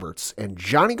Sam Roberts and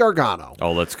Johnny Gargano.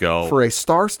 Oh, let's go. For a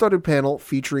star-studded panel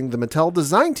featuring the Mattel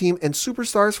design team and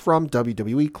superstars from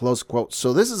WWE," close quote.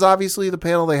 So this is obviously the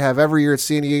panel they have every year at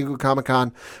San Diego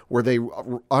Comic-Con where they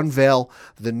unveil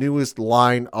the newest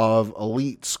line of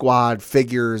Elite Squad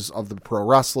figures of the pro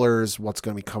wrestlers, what's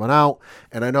going to be coming out.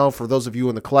 And I know for those of you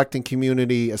in the collecting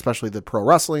community, especially the pro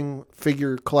wrestling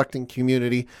figure collecting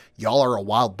community, y'all are a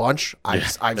wild bunch.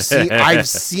 I've seen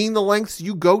the lengths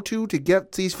you go to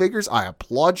get these figures. I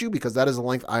applaud you because that is a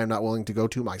length I am not willing to go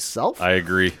to myself. I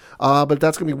agree. But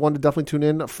that's going to be one to definitely tune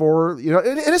in for,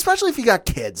 and especially if you got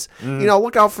kids,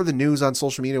 look out for the news on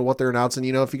social media, what they're announcing.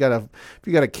 If you got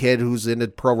a kid who's into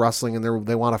pro wrestling and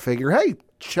they want to figure, hey,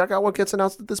 check out what gets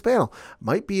announced at this panel.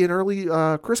 Might be an early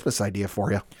Christmas idea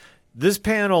for you. This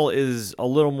panel is a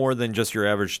little more than just your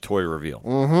average toy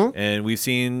reveal. And we've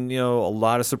seen, a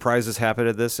lot of surprises happen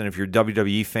at this. And if you're a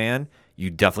WWE fan, you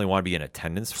definitely want to be in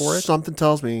attendance for it. Something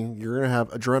tells me you're going to have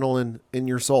adrenaline in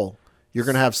your soul. You're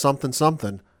going to have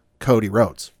something, Cody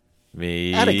Rhodes.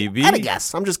 Maybe. At a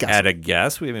guess. I'm just guessing. At a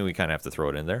guess. We kind of have to throw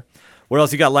it in there. What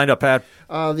else you got lined up, Pat?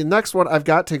 The next one I've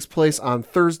got takes place on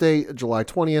Thursday, July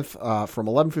 20th from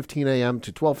 11:15 a.m.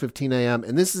 to 12:15 a.m.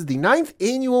 And this is the 9th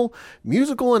annual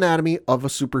Musical Anatomy of a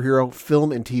Superhero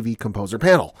Film and TV Composer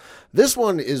panel. This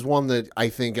one is one that I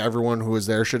think everyone who is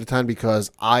there should attend because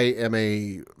I am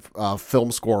a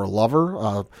film score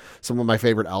lover. Some of my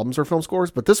favorite albums are film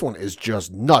scores, but this one is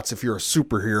just nuts if you're a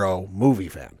superhero movie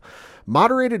fan.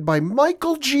 Moderated by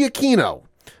Michael Giacchino,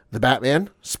 The Batman,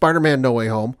 Spider-Man No Way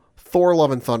Home, Thor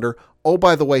Love and Thunder. Oh,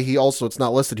 by the way, it's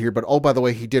not listed here, but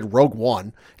he did Rogue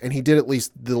One, and he did at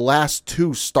least the last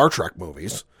 2 Star Trek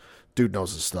movies. Dude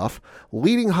knows his stuff.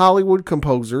 Leading Hollywood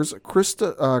composers,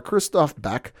 Christoph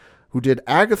Beck, who did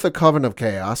Agatha Coven of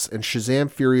Chaos and Shazam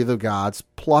Fury of the Gods,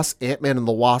 plus Ant-Man and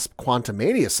the Wasp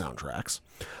Quantumania soundtracks.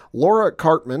 Laura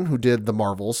Cartman, who did the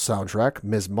Marvels soundtrack,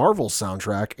 Ms. Marvel's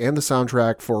soundtrack, and the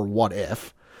soundtrack for What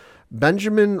If.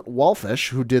 Benjamin Wallfish,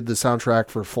 who did the soundtrack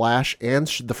for Flash and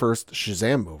the first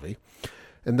Shazam movie.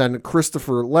 And then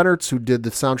Christopher Lennertz, who did the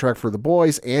soundtrack for The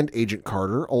Boys and Agent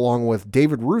Carter, along with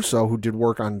David Russo, who did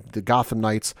work on the Gotham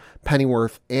Knights,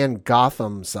 Pennyworth, and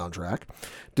Gotham soundtrack,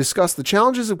 discussed the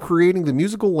challenges of creating the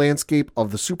musical landscape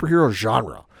of the superhero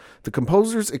genre. The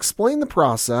composers explain the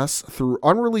process through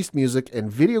unreleased music and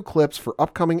video clips for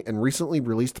upcoming and recently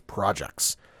released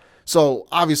projects. So,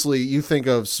 obviously, you think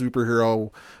of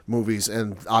superhero movies,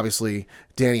 and obviously,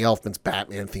 Danny Elfman's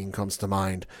Batman theme comes to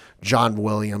mind. John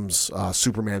Williams'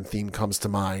 Superman theme comes to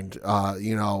mind.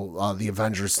 The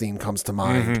Avengers theme comes to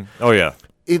mind. Oh, yeah.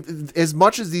 As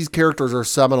much as these characters are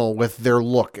seminal with their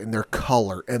look and their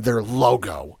color and their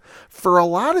logo, for a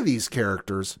lot of these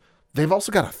characters, they've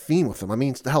also got a theme with them. I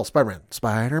mean, hell,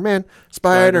 Spider-Man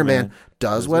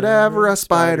does whatever a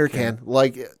spider can.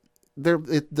 Like,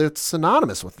 it's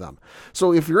synonymous with them.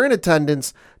 So if you're in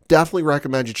attendance, definitely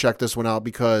recommend you check this one out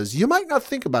because you might not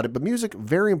think about it, but music,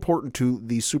 very important to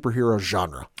the superhero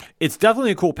genre. It's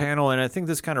definitely a cool panel, and I think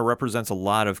this kind of represents a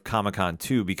lot of Comic-Con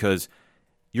too, because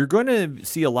you're going to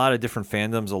see a lot of different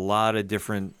fandoms, a lot of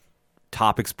different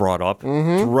topics brought up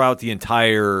throughout the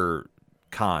entire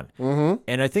con.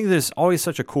 And I think there's always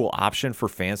such a cool option for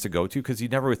fans to go to because you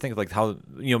never would think like how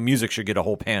music should get a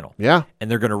whole panel. Yeah. And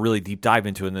they're going to really deep dive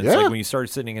into it. And it's like when you start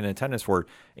sitting in attendance for it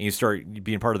and you start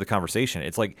being part of the conversation,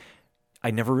 it's like,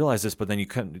 I never realized this, but then you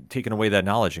couldn't taking away that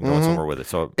knowledge and going somewhere with it.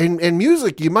 So and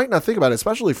music, you might not think about it,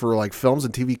 especially for like films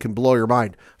and TV, can blow your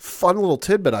mind. Fun little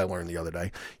tidbit I learned the other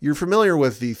day. You're familiar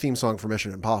with the theme song for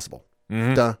Mission Impossible.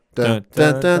 Da, da,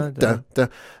 da, da, da, da.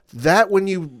 That when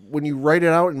you write it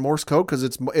out in Morse code, because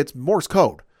it's Morse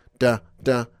code, da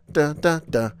da da da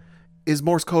da, is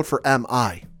Morse code for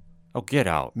MI. oh, get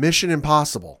out! Mission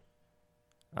Impossible.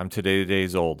 I'm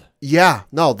days old. Yeah,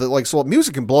 no, so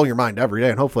music can blow your mind every day,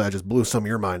 and hopefully I just blew some of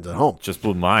your minds at home. Just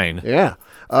blew mine. Yeah.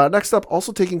 Next up,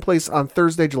 also taking place on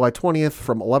Thursday, July 20th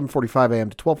from 11:45 a.m.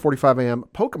 to 12:45 a.m.,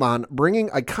 Pokemon bringing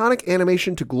iconic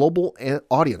animation to global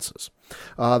audiences.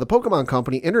 The Pokemon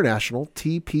Company International,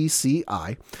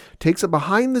 TPCI, takes a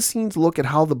behind-the-scenes look at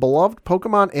how the beloved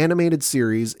Pokemon animated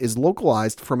series is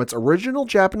localized from its original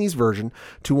Japanese version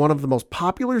to one of the most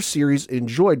popular series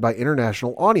enjoyed by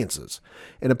international audiences.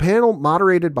 In a panel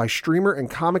moderated by streamer and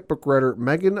comic book writer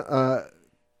Megan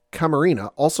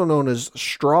Camarena, also known as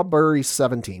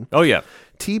Strawberry17. Oh, yeah.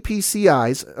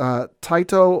 TPCI's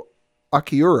Taito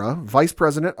Akiura, Vice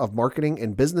President of Marketing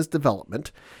and Business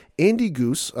Development, Andy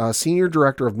Goose, Senior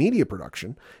Director of Media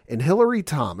Production, and Hillary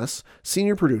Thomas,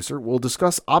 Senior Producer, will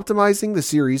discuss optimizing the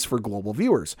series for global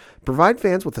viewers, provide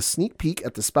fans with a sneak peek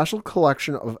at the special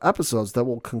collection of episodes that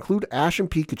will conclude Ash and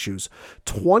Pikachu's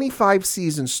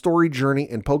 25-season story journey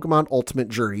in Pokemon Ultimate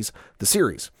Journeys, the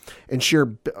series, and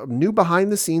share new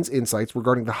behind-the-scenes insights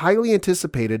regarding the highly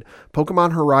anticipated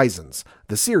Pokemon Horizons,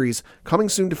 the series, coming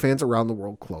soon to fans around the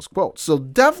world, close quote. So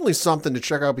definitely something to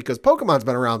check out because Pokemon's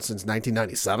been around since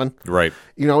 1997. Right.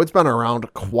 It's been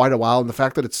around quite a while, and the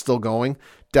fact that it's still going,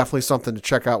 definitely something to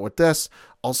check out with this.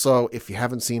 Also, if you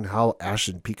haven't seen how Ash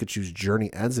and Pikachu's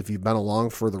journey ends, if you've been along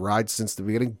for the ride since the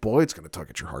beginning, boy, it's going to tug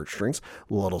at your heartstrings.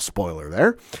 Little spoiler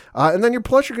there. And then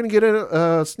plus you're going to get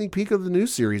a sneak peek of the new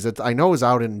series that I know is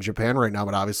out in Japan right now,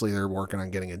 but obviously they're working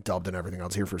on getting it dubbed and everything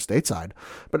else here for stateside.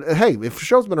 But hey, if the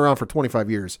show's been around for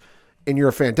 25 years and you're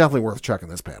a fan, definitely worth checking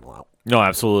this panel out. No,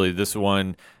 absolutely. This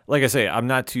one, like I say, I'm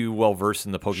not too well versed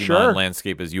in the Pokemon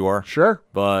landscape as you are. Sure.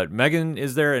 But Megan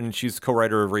is there, and she's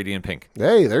co-writer of Radiant Pink.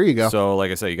 Hey, there you go. So, like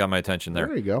I say, you got my attention there.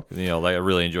 There you go. I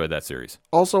really enjoyed that series.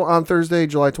 Also on Thursday,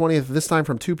 July 20th, this time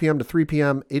from 2 p.m. to 3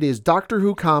 p.m., it is Doctor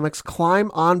Who Comics climb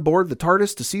on board the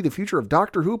TARDIS to see the future of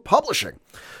Doctor Who publishing.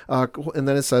 And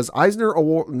then it says, Eisner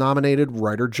Award-nominated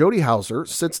writer Jodie Hauser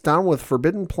sits down with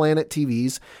Forbidden Planet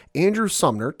TV's Andrew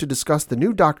Sumner to discuss the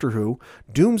new Doctor Who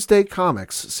Doomsday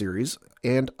Comics series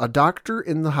and A Doctor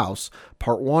in the House,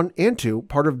 Part 1 and 2,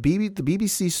 part of the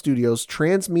BBC Studios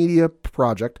Transmedia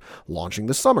project launching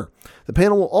this summer. The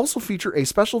panel will also feature a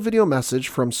special video message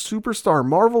from superstar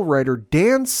Marvel writer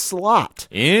Dan Slott.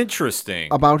 Interesting.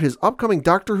 About his upcoming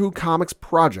Doctor Who comics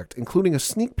project, including a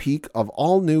sneak peek of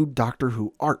all new Doctor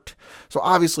Who art. So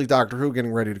obviously Doctor Who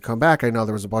getting ready to come back. I know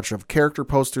there was a bunch of character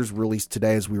posters released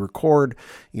today as we record.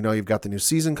 You've got the new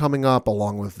season coming up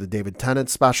along with the David Tennant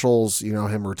specials,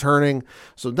 him returning.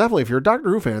 So definitely, if you're a Doctor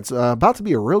Who fan, it's about to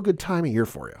be a real good time of year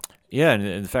for you. Yeah, and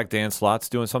in fact, Dan Slott's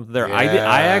doing something there. Yeah.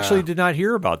 I actually did not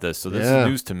hear about this, so this is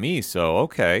news to me, so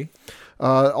okay.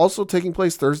 Also taking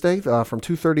place Thursday from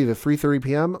 2:30 to 3:30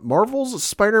 p.m., Marvel's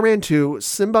Spider-Man 2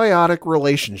 Symbiotic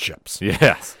Relationships.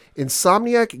 Yes.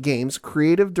 Insomniac Games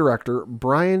creative director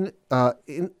Brian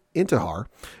Intihar,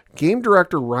 game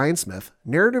director Ryan Smith,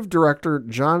 narrative director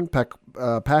John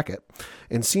Packett,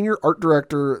 and senior art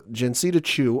director Jensita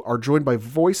Chu are joined by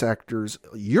voice actors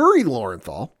Yuri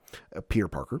Lowenthal, Peter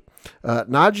Parker,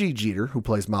 Najee Jeter, who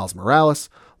plays Miles Morales,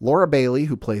 Laura Bailey,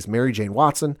 who plays Mary Jane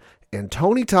Watson, and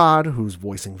Tony Todd, who's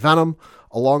voicing Venom,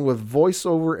 along with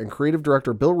voiceover and creative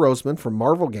director Bill Roseman from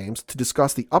Marvel Games to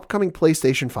discuss the upcoming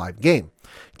PlayStation 5 game.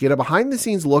 Get a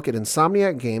behind-the-scenes look at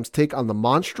Insomniac Games' take on the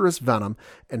monstrous Venom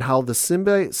and how the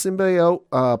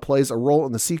symbiote plays a role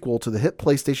in the sequel to the hit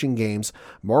PlayStation games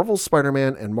Marvel's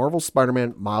Spider-Man and Marvel's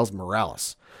Spider-Man Miles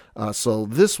Morales. So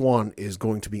this one is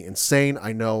going to be insane.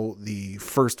 I know the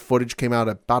first footage came out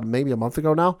about maybe a month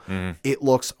ago now. Mm-hmm. It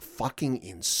looks fucking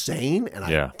insane, and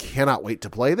I cannot wait to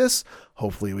play this.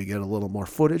 Hopefully we get a little more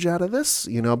footage out of this,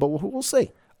 but we'll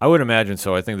see. I would imagine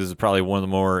so. I think this is probably one of the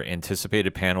more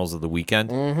anticipated panels of the weekend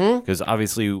because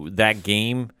obviously that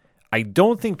game, I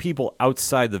don't think people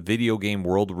outside the video game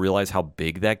world realize how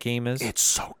big that game is. It's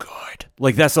so good.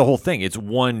 Like, that's the whole thing. It's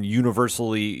won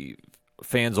universally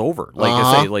fans over. Like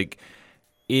I say, like,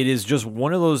 it is just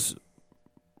one of those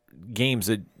games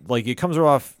that, like, it comes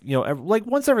off, like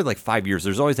once every like 5 years,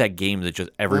 there's always that game that just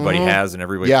everybody has and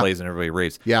everybody plays and everybody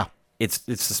raves. Yeah. It's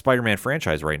the Spider-Man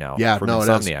franchise right now. Yeah, from no,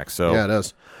 Insomniac. it is. So yeah, it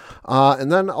is.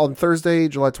 And then on Thursday,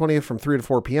 July 20th from 3 to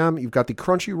 4 p.m., you've got the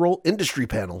Crunchyroll Industry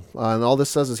Panel. And all this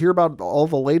says is hear about all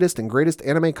the latest and greatest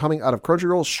anime coming out of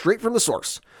Crunchyroll straight from the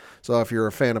source. So if you're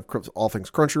a fan of all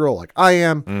things Crunchyroll, like I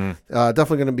am,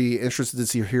 definitely going to be interested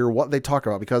to hear what they talk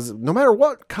about, because no matter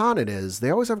what con it is,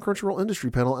 they always have a Crunchyroll Industry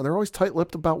Panel, and they're always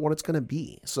tight-lipped about what it's going to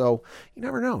be. So you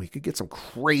never know. You could get some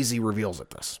crazy reveals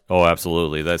at this. Oh,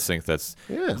 absolutely. That's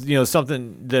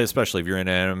something that, especially if you're in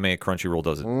anime, Crunchyroll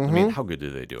does it. I mean, how good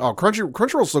do they do it? Oh,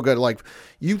 Crunchyroll's so good. Like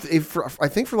I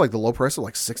think for like the low price of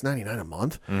like $6.99 a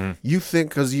month, you think,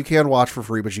 because you can watch for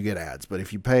free, but you get ads. But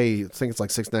if you pay, I think it's like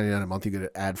 $6.99 a month, you get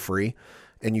it ad free,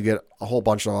 and you get a whole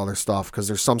bunch of other stuff, because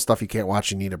there's some stuff you can't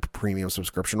watch. You need a premium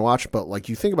subscription to watch. But like,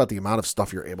 you think about the amount of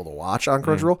stuff you're able to watch on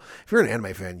Crunchyroll. If you're an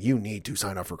anime fan, you need to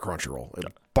sign up for Crunchyroll.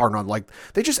 Bar none. Like,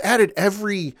 they just added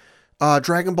every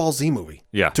Dragon Ball Z movie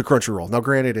to Crunchyroll. Now,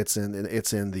 granted, it's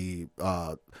in the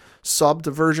subbed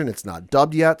version. It's not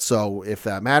dubbed yet. So if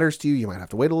that matters to you, you might have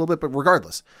to wait a little bit. But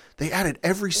regardless, they added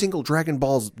every single Dragon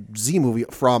Ball Z movie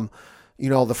from,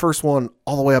 the first one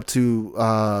all the way up to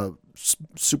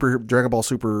Dragon Ball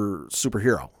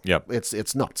Superhero. Yep.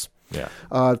 It's nuts.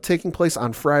 Yeah. Taking place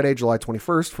on Friday, July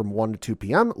 21st from 1 to 2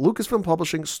 p.m. Lucasfilm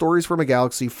Publishing, Stories from a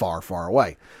Galaxy Far, Far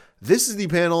Away. This is the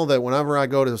panel that whenever I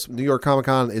go to New York Comic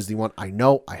Con is the one I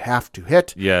know I have to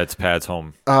hit. Yeah, it's Pad's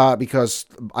home. Because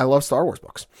I love Star Wars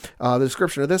books. The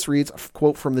description of this reads,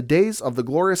 quote, "From the days of the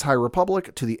glorious High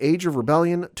Republic to the Age of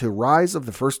Rebellion to Rise of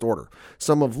the First Order.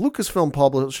 Some of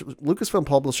Lucasfilm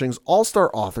Publishing's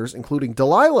all-star authors, including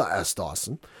Delilah S.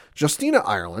 Dawson, Justina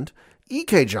Ireland,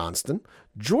 E.K. Johnston,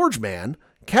 George Mann,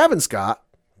 Kevin Scott,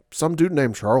 some dude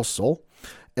named Charles Soule,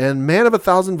 and Man of a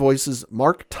Thousand Voices,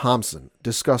 Mark Thompson,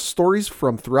 discuss stories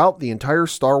from throughout the entire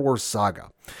Star Wars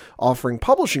saga, offering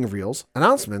publishing reveals,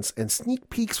 announcements, and sneak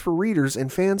peeks for readers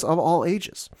and fans of all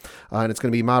ages. And it's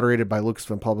going to be moderated by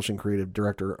Lucasfilm Publishing creative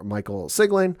director Michael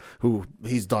Siglain, who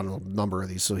he's done a number of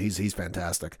these, so he's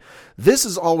fantastic. This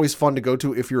is always fun to go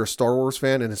to if you're a Star Wars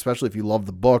fan, and especially if you love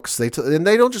the books. And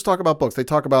they don't just talk about books; they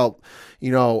talk about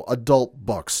adult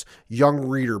books, young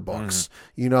reader books,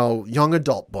 young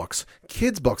adult books,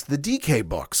 kids books, the DK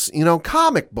books,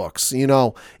 comic books.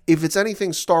 If it's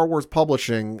anything Star Wars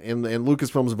publishing and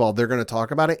Lucasfilm's involved, they're going to talk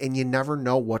about it, and you never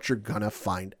know what you're going to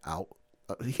find out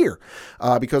here.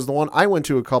 Because the one I went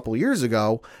to a couple years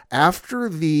ago, after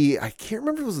I can't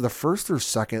remember if it was the first or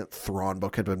second Thrawn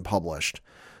book had been published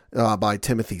by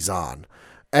Timothy Zahn.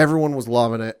 Everyone was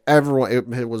loving it.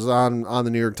 It was on the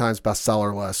New York Times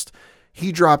bestseller list.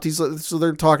 He dropped, so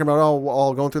they're talking about,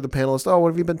 all going through the panelists, what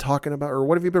have you been talking about, or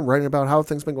what have you been writing about, how have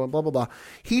things been going, blah, blah, blah.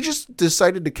 He just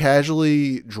decided to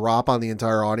casually drop on the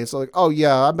entire audience, like, oh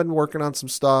yeah, I've been working on some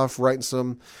stuff, writing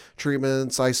some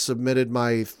treatments. I submitted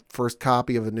my first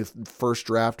copy of first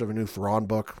draft of a new Thrawn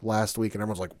book last week, and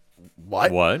everyone's like,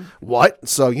 What?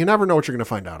 So you never know what you're going to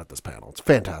find out at this panel. It's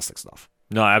fantastic stuff.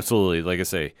 No, absolutely. Like I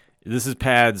say, this is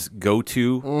Pad's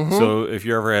go-to. So if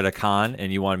you're ever at a con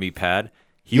and you want to meet Pad,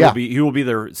 he will be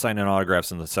there signing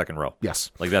autographs in the second row.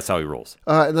 Yes. Like, that's how he rolls.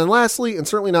 And then lastly, and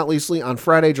certainly not leastly, on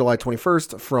Friday, July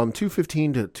 21st, from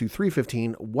 2:15 to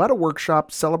 3:15, Weta Workshop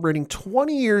celebrating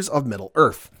 20 years of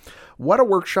Middle-earth. Weta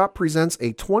Workshop presents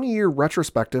a 20-year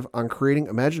retrospective on creating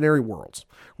imaginary worlds.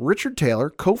 Richard Taylor,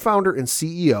 co-founder and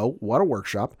CEO, Weta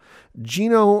Workshop,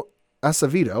 Gino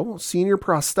Acevedo, Senior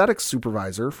Prosthetics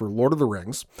Supervisor for Lord of the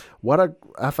Rings, Weta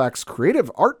FX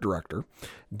Creative Art Director,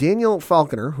 Daniel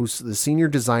Falconer, who's the Senior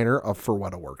Designer for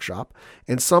Weta Workshop,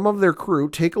 and some of their crew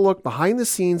take a look behind the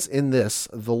scenes in the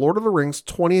Lord of the Rings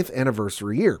 20th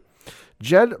anniversary year.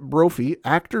 Jed Brophy,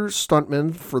 actor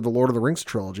stuntman for the Lord of the Rings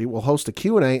trilogy, will host a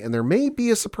Q&A, and there may be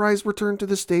a surprise return to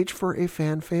the stage for a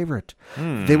fan favorite.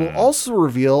 They will also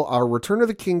reveal our Return of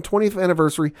the King 20th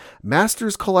anniversary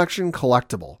Masters Collection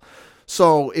collectible.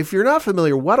 So if you're not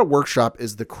familiar, Weta Workshop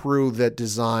is the crew that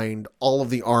designed all of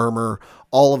the armor,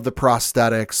 all of the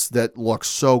prosthetics that look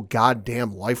so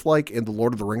goddamn lifelike in the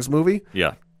Lord of the Rings movie.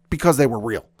 Yeah. Because they were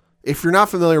real. If you're not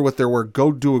familiar with their work,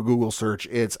 go do a Google search.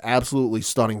 It's absolutely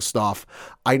stunning stuff.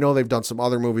 I know they've done some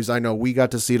other movies. I know we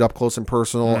got to see it up close and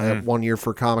personal at one year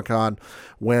for Comic-Con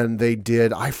when they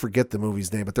did, I forget the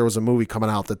movie's name, but there was a movie coming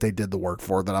out that they did the work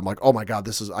for that I'm like, oh my God,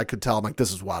 I could tell, I'm like,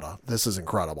 this is Weta. This is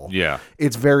incredible. Yeah.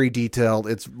 It's very detailed.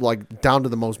 It's like down to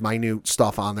the most minute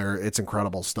stuff on there. It's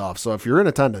incredible stuff. So if you're in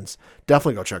attendance,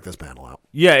 definitely go check this panel out.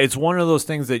 Yeah, it's one of those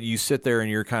things that you sit there and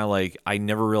you're kind of like, I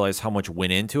never realized how much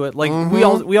went into it. Like we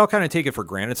all kind of take it for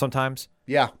granted sometimes.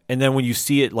 Yeah. And then when you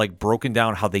see it like broken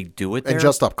down how they do it there, And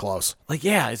just up close. like,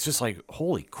 yeah, it's just like,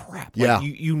 holy crap. Yeah.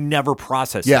 Like, you never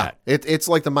process Yeah. that. It's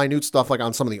like the minute stuff like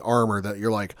on some of the armor that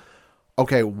you're like,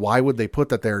 okay, why would they put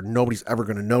that there? Nobody's ever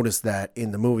going to notice that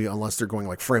in the movie unless they're going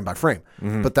like frame by frame.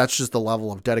 But that's just the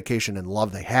level of dedication and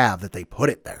love they have that they put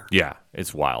it there. Yeah,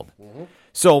 it's wild.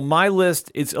 So my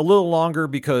list, it's a little longer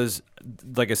because,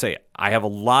 like I say, I have a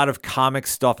lot of comic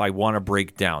stuff I want to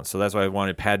break down. So that's why I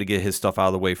wanted Pat to get his stuff out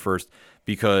of the way first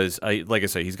because, like I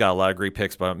say, he's got a lot of great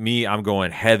picks. But me, I'm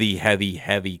going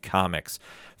heavy comics.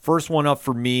 First one up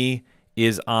for me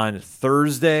is on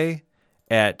Thursday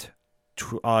at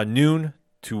noon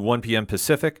to 1 p.m.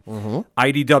 Pacific.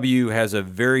 IDW has a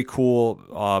very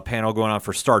cool panel going on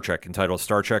for Star Trek entitled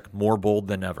Star Trek More Bold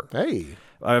Than Ever. Hey.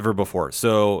 Ever before.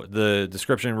 So the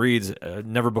description reads,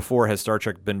 never before has Star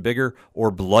Trek been bigger or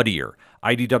bloodier.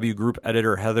 IDW group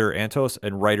editor Heather Antos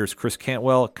and writers Chris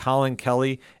Cantwell, Colin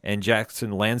Kelly, and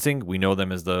Jackson Lansing, we know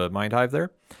them as the Mind Hive there,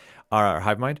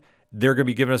 Hive Mind, they're going to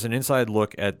be giving us an inside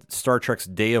look at Star Trek's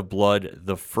Day of Blood,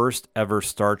 the first ever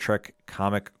Star Trek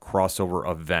comic crossover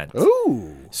event.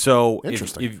 Ooh. So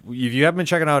Interesting. if you haven't been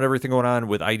checking out everything going on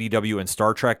with IDW and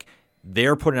Star Trek,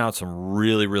 they're putting out some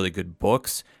really good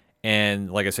books. And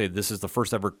like I say, this is the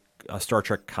first ever Star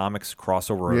Trek comics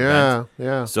crossover event.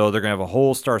 Yeah. So they're going to have a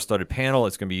whole star-studded panel.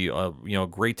 It's going to be a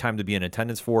great time to be in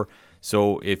attendance for.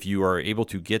 So if you are able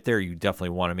to get there, you definitely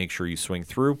want to make sure you swing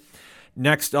through.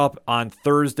 Next up on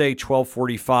Thursday,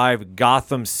 12:45,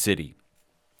 Gotham City.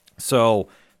 So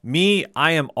me,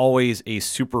 I am always a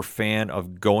super fan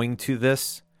of going to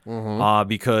this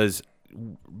because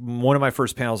one of my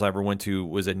first panels I ever went to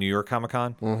was at New York Comic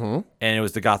Con, and it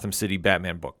was the Gotham City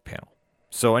Batman book panel.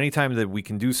 So anytime that we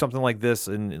can do something like this,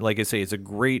 and like I say, it's a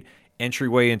great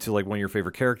entryway into like one of your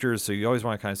favorite characters. So you always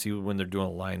want to kind of see when they're doing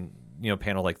a line,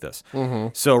 panel like this.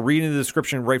 So reading the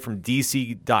description right from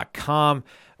DC.com,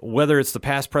 whether it's the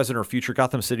past, present, or future,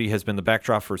 Gotham City has been the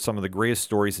backdrop for some of the greatest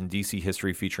stories in DC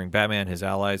history featuring Batman, his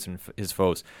allies, and his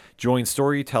foes. Join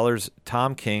storytellers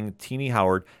Tom King, Teenie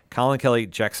Howard, Colin Kelly,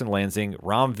 Jackson Lansing,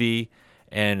 Ram V,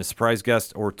 and a surprise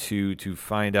guest or two to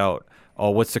find out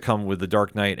what's to come with the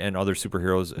Dark Knight and other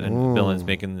superheroes and villains,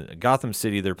 making Gotham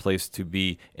City their place to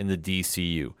be in the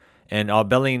DCU. And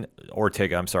Belleen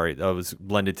Ortega, I'm sorry, that was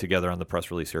blended together on the press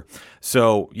release here.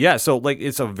 So, yeah,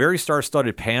 it's a very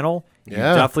star-studded panel. You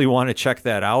definitely want to check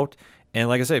that out. And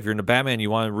like I said, if you're into Batman, you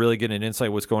want to really get an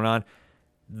insight what's going on.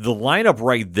 The lineup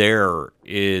right there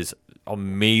is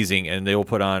amazing, and they will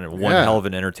put on one hell of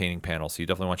an entertaining panel. So you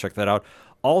definitely want to check that out.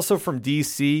 Also from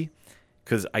DC,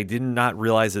 because I did not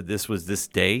realize that this was this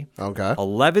day. Okay.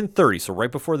 11:30, so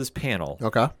right before this panel.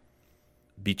 Okay.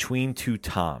 Between Two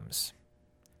Toms.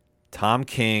 Tom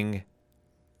King,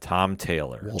 Tom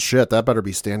Taylor. Well, shit, that better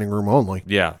be standing room only.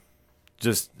 Yeah.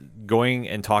 Just going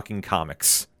and talking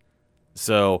comics.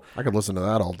 So I could listen to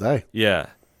that all day. yeah.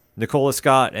 Nicola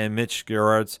Scott and Mitch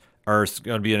Gerards are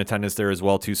going to be in attendance there as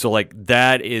well, too. So,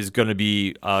 that is going to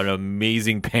be an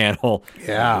amazing panel.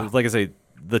 Yeah. Like I say,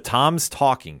 the Tom's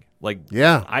talking.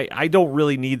 Yeah. I don't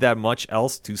really need that much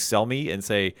else to sell me and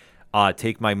say,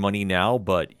 take my money now,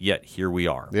 but yet here we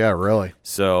are. Yeah, really.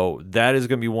 So that is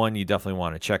going to be one you definitely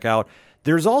want to check out.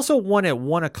 There's also one at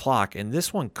 1 o'clock, and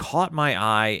this one caught my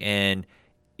eye. And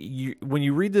when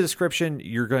you read the description,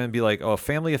 you're going to be like, oh,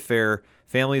 family affair,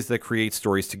 families that create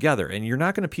stories together. And you're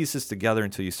not going to piece this together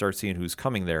until you start seeing who's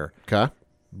coming there. Okay.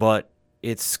 But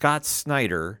it's Scott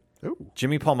Snyder,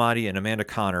 Jimmy Palmiotti, and Amanda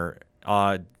Connor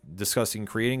discussing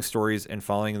creating stories and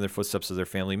following in the footsteps of their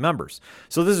family members.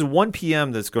 So this is 1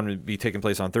 p.m. that's going to be taking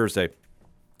place on Thursday.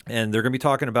 And they're going to be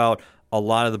talking about a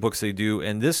lot of the books they do.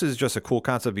 And this is just a cool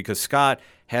concept because Scott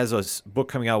has a book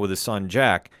coming out with his son,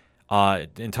 Jack,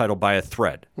 entitled By a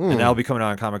Thread. And that'll be coming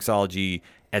out on Comixology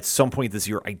at some point this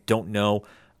year. I don't know.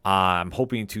 I'm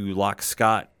hoping to lock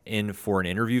Scott in for an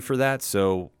interview for that.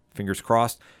 So fingers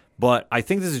crossed. But I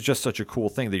think this is just such a cool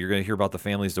thing that you're going to hear about the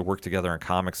families that work together on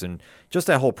comics and just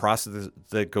that whole process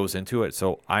that goes into it.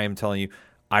 So I am telling you,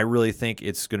 I really think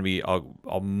it's going to be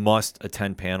a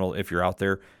must-attend panel if you're out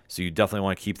there. So you definitely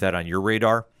want to keep that on your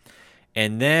radar.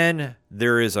 And then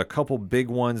there is a couple big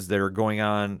ones that are going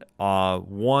on,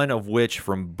 one of which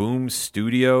from Boom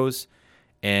Studios.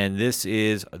 And this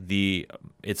is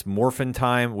it's Morphin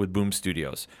Time with Boom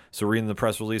Studios. So reading the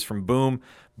press release from Boom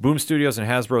Studios and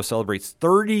Hasbro celebrates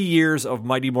 30 years of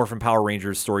Mighty Morphin Power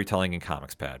Rangers storytelling and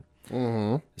comics pad.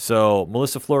 Mm-hmm. So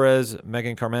Melissa Flores,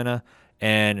 Megan Carmena,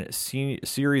 and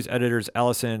series editors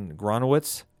Allison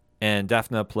Gronowitz and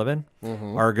Daphne Plevin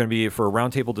are going to be for a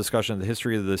roundtable discussion of the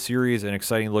history of the series, an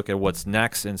exciting look at what's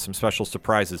next, and some special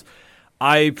surprises.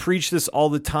 I preach this all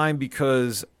the time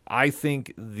because I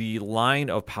think the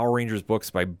line of Power Rangers books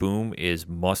by Boom is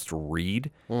must read.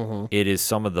 It is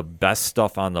some of the best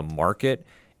stuff on the market.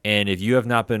 And if you have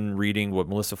not been reading what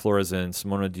Melissa Flores and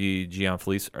Simona Di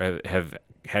Gianfelice have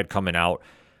had coming out,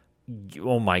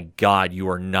 oh my God, you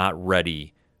are not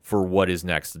ready for what is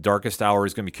next. The Darkest Hour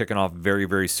is going to be kicking off very,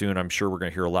 very soon. I'm sure we're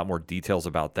going to hear a lot more details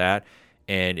about that.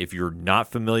 And if you're not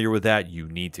familiar with that, you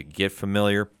need to get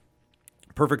familiar.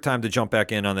 Perfect time to jump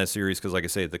back in on that series because, like I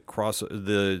say,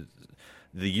 the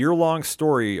year-long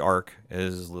story arc,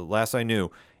 as the last I knew,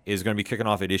 is going to be kicking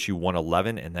off at issue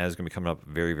 111, and that is going to be coming up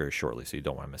very, very shortly, so you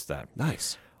don't want to miss that.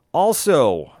 Nice.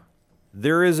 Also,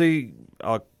 there is a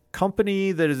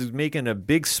company that is making a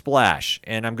big splash,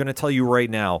 and I'm going to tell you right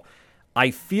now,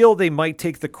 I feel they might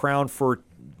take the crown for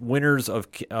winners of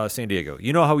San Diego.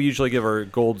 You know how we usually give our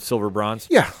gold, silver, bronze?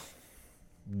 Yeah.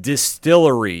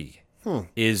 Distillery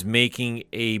is making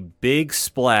a big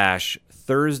splash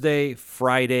Thursday,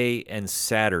 Friday, and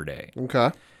Saturday.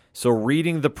 Okay. So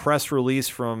reading the press release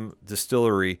from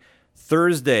Distillery,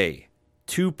 Thursday,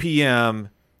 2 p.m.,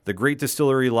 the Great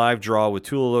Distillery live draw with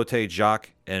Tula Lote,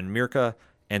 Jacques, and Mirka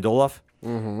Andolov.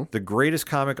 The greatest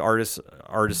comic artists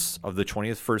of the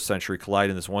 21st century collide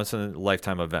in this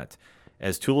once-in-a-lifetime event.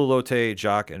 As Tula Lote,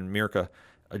 Jacques, and Mirka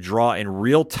draw in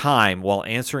real time while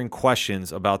answering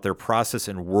questions about their process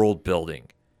and world building.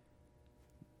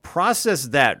 Process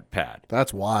that, Pat.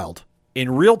 That's wild. In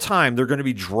real time, they're going to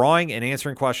be drawing and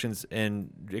answering questions and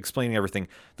explaining everything.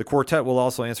 The quartet will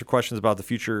also answer questions about the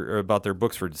future, or about their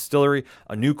books for Distillery,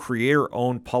 a new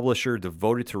creator-owned publisher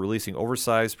devoted to releasing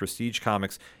oversized prestige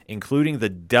comics, including The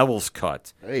Devil's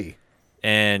Cut. Hey.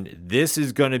 And this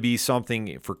is going to be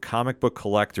something for comic book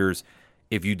collectors.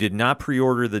 If you did not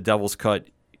pre-order The Devil's Cut,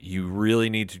 you really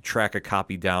need to track a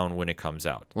copy down when it comes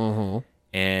out.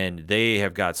 And they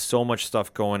have got so much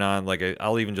stuff going on. Like,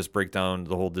 I'll even just break down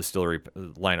the whole Distillery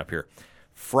lineup here.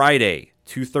 Friday,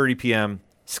 2:30 p.m.,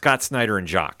 Scott Snyder and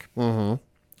Jock.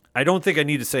 I don't think I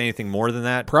need to say anything more than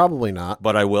that. Probably not.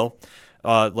 But I will.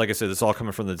 Like I said, this is all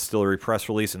coming from the Distillery press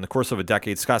release. In the course of a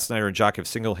decade, Scott Snyder and Jock have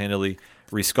single-handedly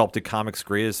resculpted comics'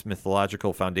 greatest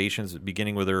mythological foundations,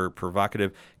 beginning with their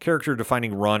provocative,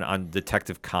 character-defining run on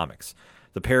Detective Comics.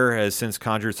 The pair has since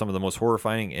conjured some of the most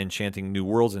horrifying, enchanting new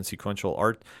worlds in sequential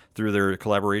art through their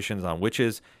collaborations on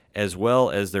Witches, as well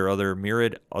as their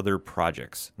myriad other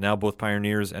projects. Now both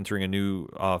pioneers entering a new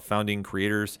founding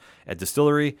creators at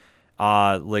Distillery.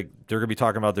 They're going to be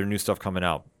talking about their new stuff coming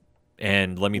out.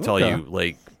 And let me tell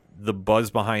you, the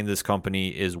buzz behind this company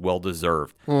is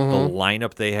well-deserved. The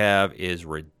lineup they have is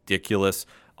ridiculous.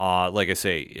 Like I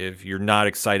say, if you're not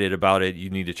excited about it, you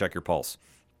need to check your pulse.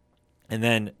 And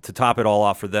then to top it all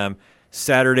off for them,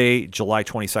 Saturday, July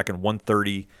 22nd,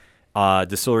 1:30,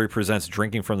 Distillery presents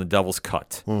Drinking from the Devil's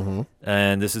Cut.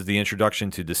 And this is the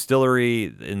introduction to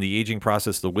Distillery. In the aging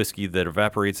process, the whiskey that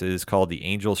evaporates is called the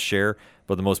Angel's Share,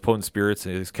 but the most potent spirits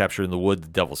is captured in the wood, the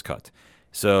Devil's Cut.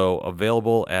 So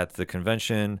available at the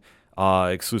convention,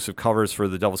 exclusive covers for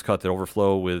the Devil's Cut that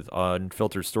overflow with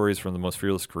unfiltered stories from the most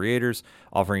fearless creators,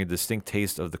 offering a distinct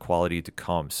taste of the quality to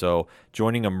come. So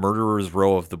joining a murderer's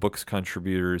row of the book's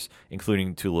contributors,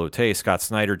 including Tula Lote, Scott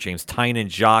Snyder, James Tynan,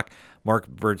 Jacques, Mark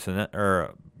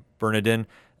Bernardin,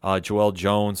 Joel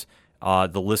Jones,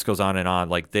 the list goes on and on.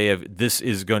 This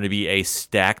is going to be a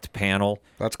stacked panel.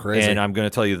 That's crazy. And I'm going to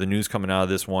tell you, the news coming out of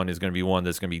this one is going to be one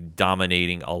that's going to be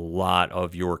dominating a lot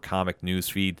of your comic news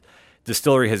feed.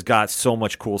 Distillery has got so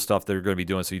much cool stuff they're going to be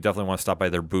doing, so you definitely want to stop by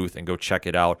their booth and go check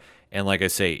it out. And like I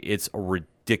say, it's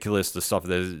ridiculous, the stuff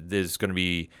that is going to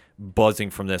be buzzing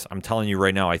from this. I'm telling you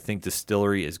right now, I think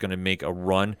Distillery is going to make a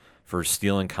run for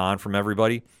stealing Con from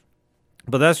everybody.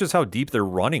 But that's just how deep they're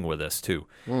running with this, too.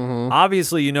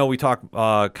 Obviously, we talk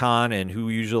Con and who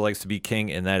usually likes to be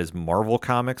king, and that is Marvel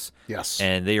Comics. Yes.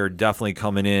 And they are definitely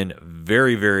coming in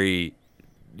very, very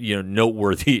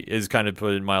noteworthy, is kind of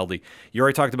put it mildly. You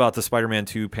already talked about the Spider-Man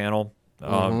 2 panel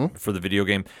for the video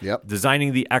game. Yep.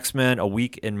 Designing the X-Men, a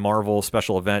week in Marvel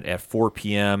special event at 4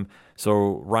 p.m.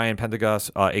 So Ryan Pendergast,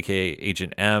 aka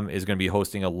Agent M, is going to be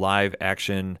hosting a live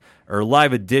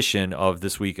edition of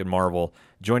This Week in Marvel.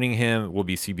 Joining him will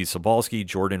be CB Sobalski,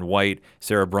 Jordan White,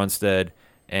 Sarah Brunstead,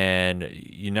 and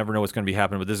you never know what's going to be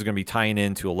happening, but this is going to be tying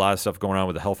into a lot of stuff going on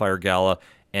with the Hellfire Gala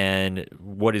and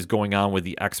what is going on with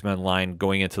the X-Men line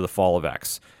going into the Fall of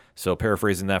X. So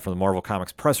paraphrasing that from the Marvel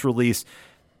Comics press release,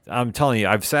 I'm telling you,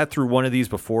 I've sat through one of these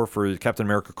before for Captain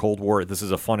America Cold War. This is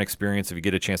a fun experience if you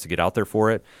get a chance to get out there for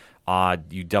it.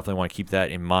 You definitely want to keep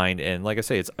that in mind. And like I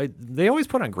say, they always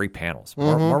put on great panels.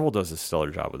 Marvel does a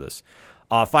stellar job with this.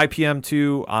 5 p.m.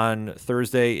 too on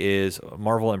Thursday is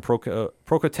Marvel and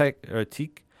Prokotek,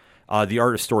 the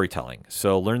art of storytelling.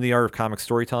 So learn the art of comic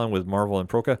storytelling with Marvel and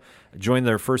Proka. Join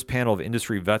their first panel of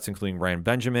industry vets, including Ryan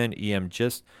Benjamin, E.M.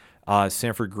 Gist,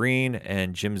 Sanford Green,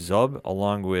 and Jim Zub,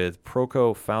 along with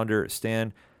Proco founder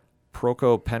Stan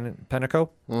Penico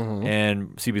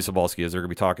and CB Sobalski, as they're going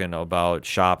to be talking about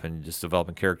shop and just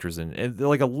developing characters and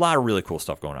like a lot of really cool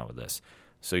stuff going on with this.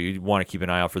 So you want to keep an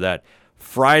eye out for that.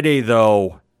 Friday,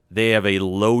 though, they have a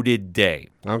loaded day.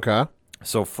 Okay.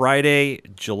 So Friday,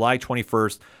 July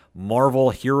 21st,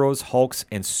 Marvel Heroes, Hulks,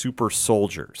 and Super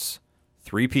Soldiers,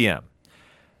 3 p.m.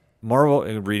 Marvel,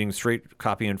 reading straight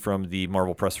copying from the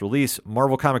Marvel press release,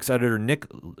 Marvel Comics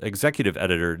executive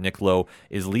editor Nick Lowe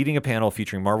is leading a panel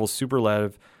featuring Marvel's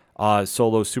superlative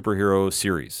solo superhero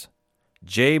series.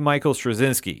 J. Michael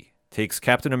Straczynski takes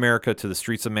Captain America to the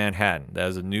streets of Manhattan. That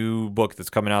is a new book that's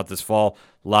coming out this fall.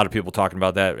 A lot of people talking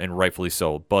about that, and rightfully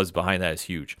so. Buzz behind that is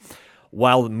huge.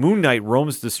 While Moon Knight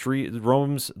roams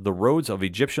the roads of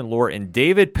Egyptian lore in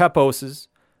David Pepos's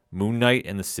Moon Knight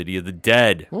and the City of the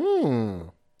Dead.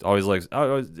 Always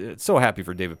so happy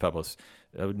for David Pepos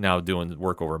now doing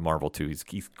work over at Marvel too.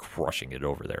 He's crushing it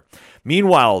over there.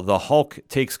 Meanwhile, the Hulk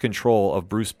takes control of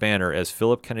Bruce Banner as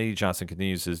Philip Kennedy Johnson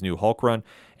continues his new Hulk run,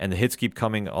 and the hits keep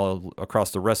coming all across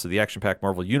the rest of the action-packed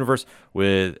Marvel universe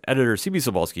with editor CB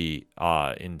Sobalski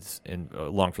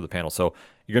along for the panel. So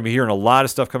you're going to be hearing a lot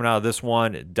of stuff coming out of this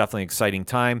one. Definitely exciting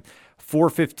time.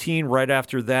 4:15 right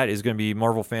after that is going to be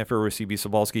Marvel Fanfare with CB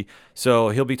Sobalski. So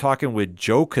he'll be talking with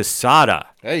Joe Quesada.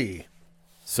 Hey.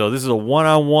 So this is a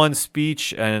one-on-one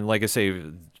speech, and like I say,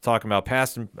 talking about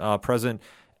past and present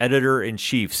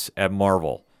editor-in-chiefs at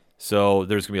Marvel. So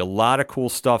there's going to be a lot of cool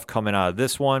stuff coming out of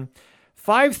this one.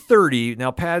 5:30.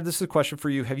 Now, Pat, this is a question for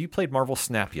you. Have you played Marvel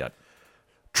Snap yet?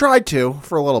 Tried to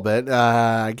for a little bit.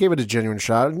 I gave it a genuine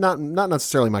shot. Not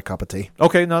necessarily my cup of tea.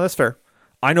 Okay, no, that's fair.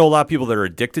 I know a lot of people that are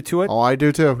addicted to it. Oh, I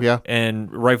do too. Yeah,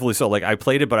 and rightfully so. Like I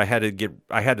played it, but I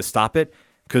had to stop it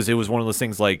because it was one of those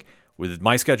things. Like with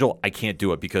my schedule, I can't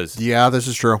do it because this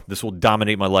is true. This will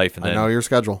dominate my life. And then, I know your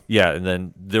schedule. Yeah, and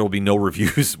then there will be no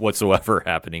reviews whatsoever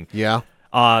happening. Yeah.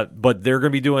 But they're going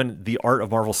to be doing the Art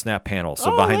of Marvel Snap panel,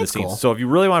 so behind the scenes. Cool. So if you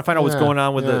really want to find out what's going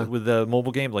on with the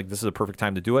mobile game, like this is a perfect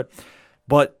time to do it.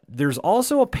 But there's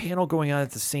also a panel going on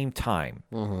at the same time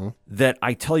that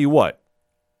I tell you what,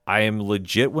 I am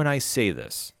legit when I say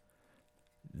this.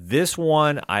 This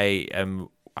one I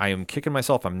am kicking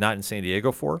myself I'm not in San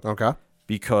Diego for. Okay.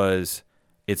 Because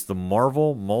it's the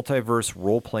Marvel Multiverse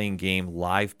role-playing game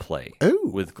live play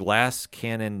with Glass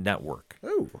Cannon Network.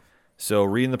 Ooh. So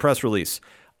reading the press release,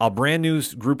 a brand new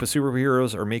group of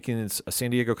superheroes are making its San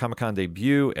Diego Comic-Con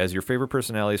debut as your favorite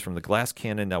personalities from the Glass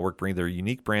Cannon Network bring their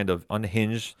unique brand of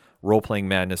unhinged role-playing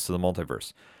madness to the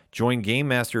multiverse. Join Game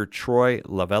Master Troy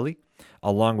Lavelli,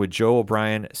 along with Joe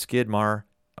O'Brien, Skid Marr,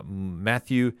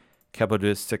 Matthew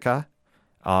Capodistica,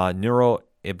 Nero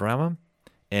Ibrahim,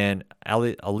 and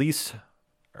Alicia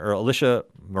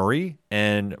Marie,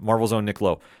 and Marvel's own Nick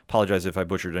Lowe. Apologize if I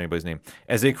butchered anybody's name.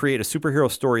 As they create a superhero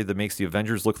story that makes the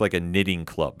Avengers look like a knitting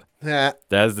club. Yeah.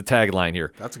 That is the tagline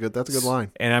here. That's a good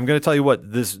line. And I'm going to tell you what,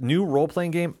 this new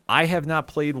role-playing game, I have not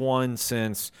played one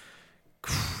since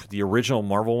the original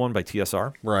Marvel one by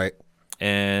TSR. Right.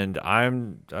 And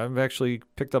I've actually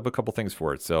picked up a couple things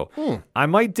for it. So I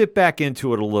might dip back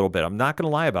into it a little bit. I'm not going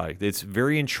to lie about it. It's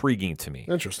very intriguing to me.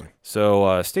 Interesting.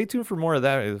 So stay tuned for more of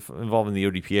that involving the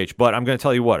ODPH. But I'm going to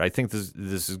tell you what, I think this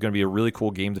is going to be a really cool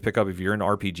game to pick up. If you're into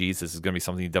RPGs, this is going to be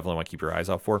something you definitely want to keep your eyes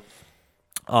out for.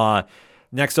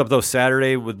 Next up, though,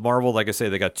 Saturday with Marvel, like I say,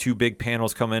 they got two big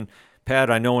panels coming.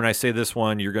 Pat, I know when I say this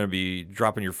one, you're going to be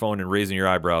dropping your phone and raising your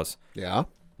eyebrows. Yeah.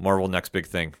 Marvel Next Big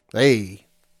Thing. Hey.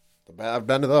 I've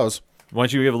been to those. Why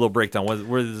don't you give a little breakdown?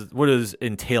 What is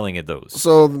entailing at those?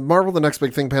 So Marvel The Next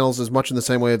Big Thing panels is much in the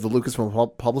same way of the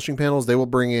Lucasfilm Publishing panels. They will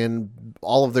bring in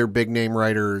all of their big name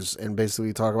writers and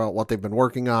basically talk about what they've been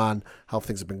working on, how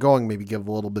things have been going, maybe give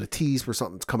a little bit of tease for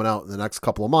something that's coming out in the next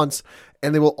couple of months.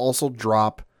 And they will also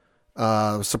drop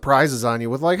surprises on you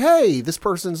with like, hey, this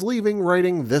person's leaving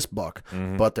writing this book,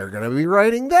 but they're going to be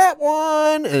writing that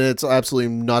one. And it's absolutely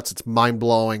nuts. It's mind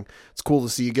blowing. It's cool to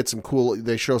see you get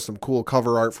they show some cool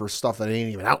cover art for stuff that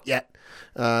ain't even out yet.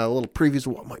 A little previews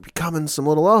of what might be coming,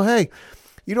 hey,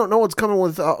 you don't know what's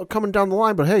coming coming down the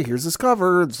line, but hey, here's this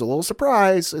cover. It's a little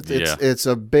surprise. It's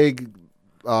a big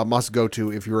must go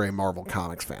to if you're a Marvel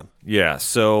Comics fan. Yeah,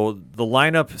 so the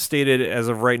lineup stated as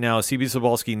of right now: C.B.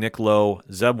 Cebulski, Nick Lowe,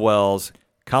 Zeb Wells,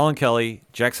 Colin Kelly,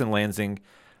 Jackson Lansing,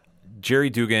 Jerry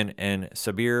Dugan, and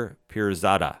Sabir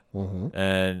Pirzada.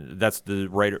 And that's the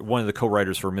writer, one of the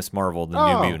co-writers for Miss Marvel,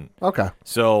 the New Mutant. Okay.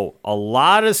 So a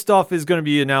lot of stuff is going to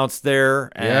be announced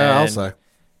there. And yeah, I'll say.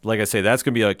 Like I say, that's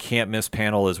going to be a can't miss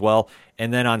panel as well.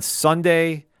 And then on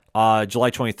Sunday,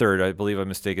 July 23rd, I believe I'm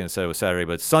mistaken and said it was Saturday,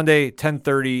 but Sunday,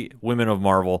 10:30, Women of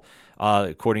Marvel.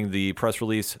 According to the press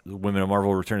release, Women of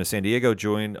Marvel return to San Diego.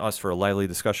 Join us for a lively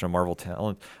discussion of Marvel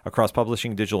talent across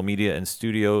publishing, digital media, and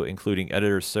studio, including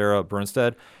editor Sarah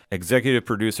Bernstead, executive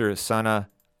producer Sana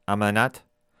Amanat,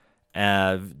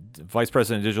 vice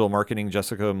president of digital marketing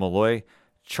Jessica Malloy,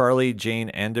 Charlie Jane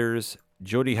Anders,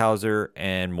 Jody Hauser,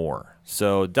 and more.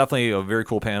 So definitely a very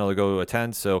cool panel to go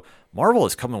attend. So Marvel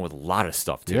is coming with a lot of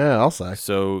stuff too. Yeah, I'll say.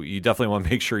 So you definitely want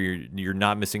to make sure you're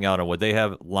not missing out on what they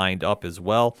have lined up as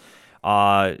well.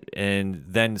 And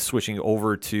then switching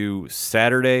over to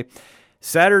Saturday.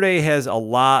 Saturday has a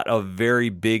lot of very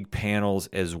big panels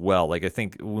as well. Like I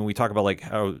think when we talk about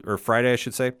or Friday, I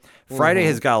should say, Friday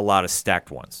has got a lot of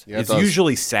stacked ones. Yeah, it's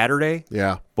usually Saturday.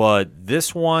 Yeah. But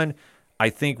this one, I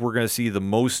think we're going to see the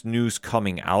most news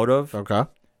coming out of. Okay.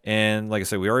 And like I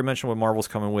said, we already mentioned what Marvel's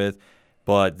coming with,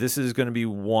 but this is going to be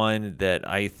one that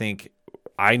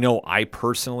I know I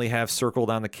personally have circled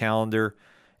on the calendar,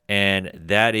 and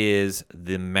that is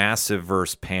the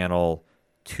Massiverse panel,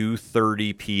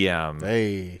 2:30 p.m.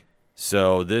 Hey.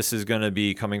 So this is going to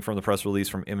be coming from the press release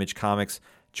from Image Comics.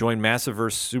 Join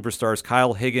Massiverse superstars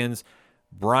Kyle Higgins,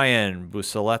 Brian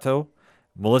Busaletto,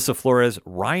 Melissa Flores,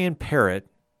 Ryan Parrott,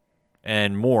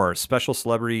 and more. Special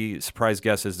celebrity surprise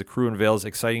guests as the crew unveils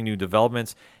exciting new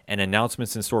developments and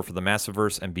announcements in store for the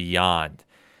Massiverse and beyond.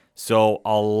 So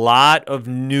a lot of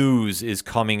news is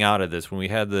coming out of this. When we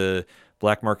had the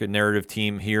Black Market Narrative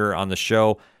team here on the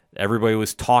show, everybody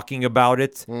was talking about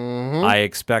it. I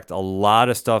expect a lot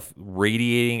of stuff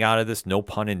radiating out of this, no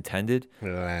pun intended.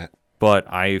 Look at that. But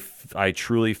I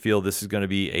truly feel this is going to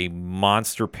be a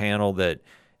monster panel that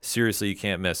seriously you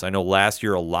can't miss. I know last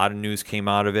year a lot of news came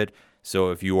out of it.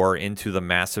 So if you are into the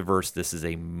Massiverse, this is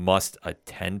a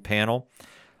must-attend panel.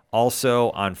 Also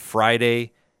on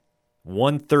Friday,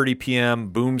 1:30 p.m.,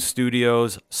 Boom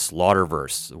Studios,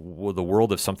 Slaughterverse, the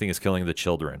world of something is killing the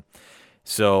children.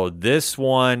 So this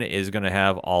one is going to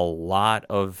have a lot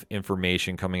of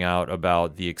information coming out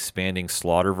about the expanding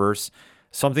Slaughterverse.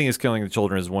 Something is Killing the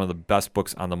Children is one of the best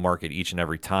books on the market each and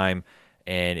every time.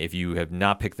 And if you have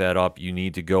not picked that up, you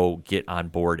need to go get on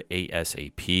board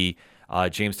ASAP.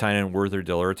 James Tynion, Werther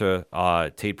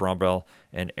Delurta, Tate Brombell,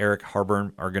 and Eric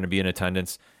Harburn are going to be in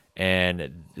attendance.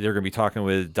 And they're going to be talking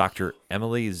with Dr.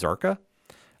 Emily Zarka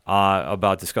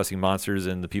about discussing monsters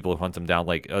and the people who hunt them down,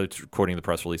 quoting the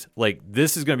press release.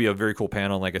 This is going to be a very cool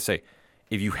panel. And like I say,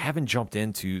 if you haven't jumped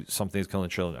into Something's Killing the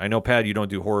Children, I know, Pat, you don't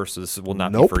do horror, so this will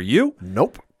not be for you.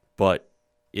 Nope. But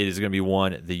it is going to be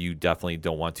one that you definitely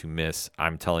don't want to miss.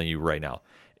 I'm telling you right now.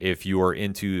 If you are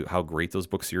into how great those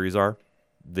book series are,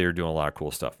 they're doing a lot of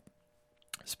cool stuff.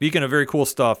 Speaking of very cool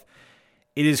stuff,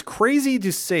 it is crazy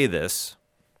to say this,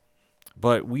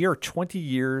 but we are 20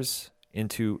 years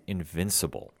into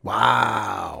Invincible.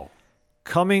 Wow.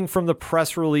 Coming from the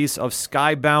press release of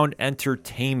Skybound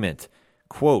Entertainment,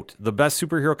 quote, the best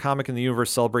superhero comic in the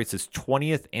universe celebrates its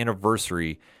 20th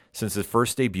anniversary since it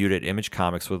first debuted at Image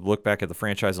Comics, with a look back at the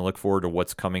franchise and look forward to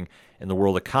what's coming in the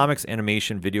world of comics,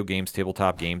 animation, video games,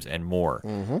 tabletop games, and more.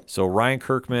 So Ryan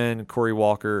Kirkman, Corey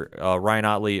Walker, Ryan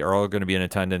Otley are all going to be in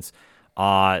attendance.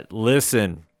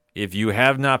 Listen, if you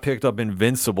have not picked up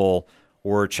Invincible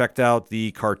or checked out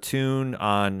the cartoon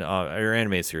on or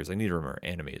animated series, I need to remember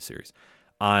animated series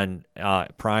on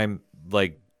Prime,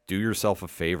 do yourself a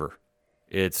favor.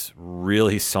 It's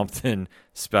really something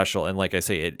special. And like I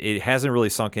say, it hasn't really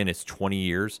sunk in. It's 20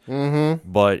 years,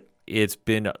 but it's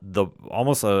been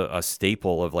almost a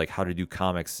staple of how to do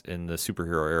comics in the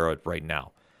superhero era right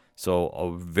now. So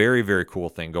a very, very cool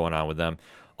thing going on with them.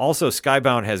 Also,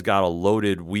 Skybound has got a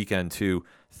loaded weekend too.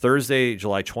 Thursday,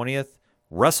 July 20th,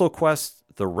 WrestleQuest,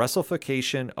 the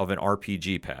Wrestleification of an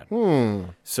RPG pad.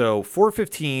 So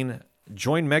 4:15,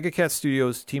 join MegaCat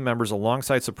Studios team members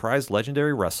alongside surprised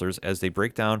legendary wrestlers as they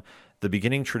break down the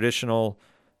beginning traditional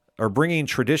are bringing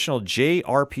traditional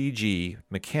JRPG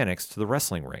mechanics to the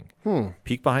wrestling ring.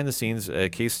 Peek behind the scenes,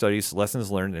 case studies, lessons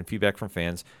learned, and feedback from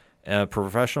fans,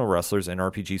 professional wrestlers, and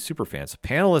RPG superfans.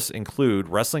 Panelists include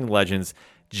wrestling legends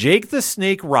Jake the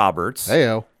Snake Roberts,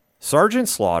 Heyo. Sergeant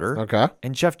Slaughter, Okay.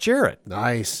 and Jeff Jarrett.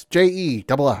 Nice.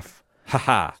 JEFF.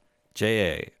 Haha.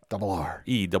 JARRET.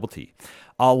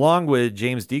 Along with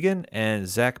James Deegan and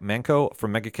Zach Manko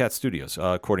from Megacat Studios,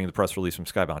 according to the press release from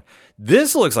Skybound.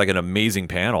 This looks like an amazing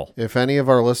panel. If any of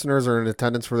our listeners are in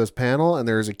attendance for this panel and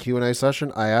there is a Q&A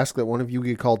session, I ask that one of you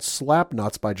get called Slap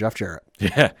Nuts by Jeff Jarrett.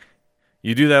 Yeah.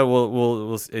 You do that,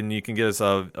 we'll and you can get us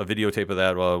a videotape of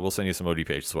that. We'll send you some OD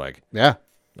page swag. Yeah.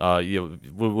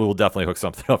 We'll definitely hook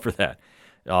something up for that.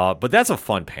 But that's a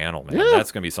fun panel, man. Yeah.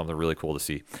 That's going to be something really cool to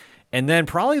see. And then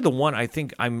probably the one I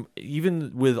think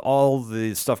even with all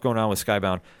the stuff going on with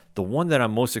Skybound, the one that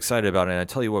I'm most excited about, and I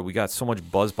tell you what, we got so much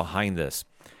buzz behind this.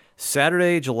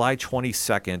 Saturday, July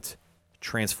 22nd,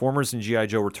 Transformers and G.I.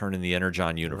 Joe return in the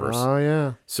Energon universe. Oh,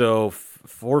 yeah. So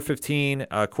 4:15,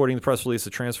 according to the press release, the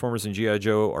Transformers and G.I.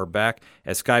 Joe are back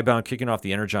as Skybound, kicking off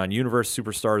the Energon universe.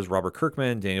 Superstars Robert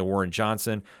Kirkman, Daniel Warren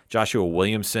Johnson, Joshua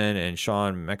Williamson, and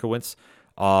Sean Menkowitz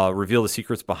reveal the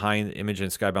secrets behind Image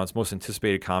and Skybound's most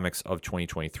anticipated comics of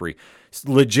 2023.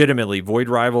 Legitimately, Void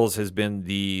Rivals has been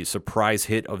the surprise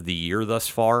hit of the year thus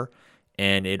far,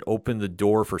 and it opened the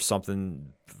door for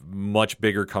something much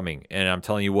bigger coming. And I'm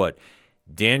telling you what,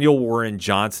 Daniel Warren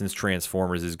Johnson's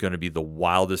Transformers is going to be the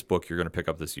wildest book you're going to pick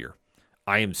up this year.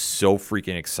 I am so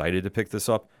freaking excited to pick this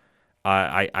up.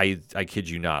 I kid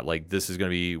you not. Like, this is going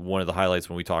to be one of the highlights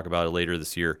when we talk about it later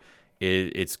this year.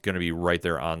 It's going to be right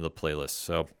there on the playlist.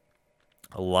 So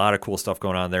a lot of cool stuff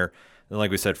going on there. And like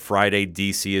we said, Friday,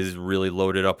 DC is really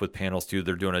loaded up with panels too.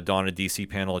 They're doing a Dawn of DC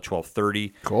panel at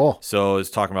 12:30. Cool. So it's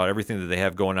talking about everything that they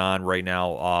have going on right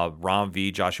now. Rom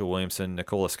V, Joshua Williamson,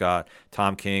 Nicola Scott,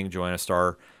 Tom King, Joanna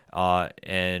Starr,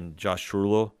 and Josh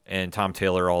Trullo, and Tom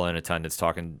Taylor all in attendance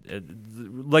talking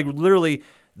like literally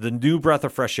the new breath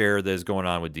of fresh air that is going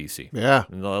on with DC. Yeah.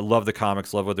 And I love the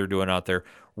comics, love what they're doing out there.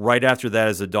 Right after that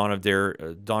is the Dawn of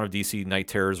DC Night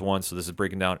Terrors one. So this is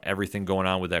breaking down everything going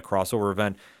on with that crossover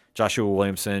event. Joshua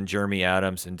Williamson, Jeremy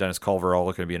Adams, and Dennis Culver all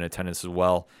going to be in attendance as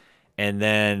well. And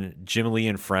then Jim Lee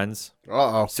and Friends,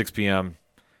 6 p.m.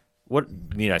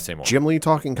 What need I say more? Jim Lee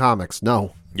talking comics.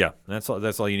 No. Yeah, that's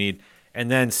all you need. And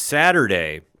then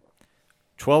Saturday,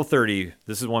 12:30,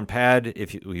 this is one Pad.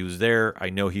 If he was there, I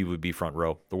know he would be front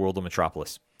row. The World of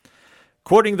Metropolis.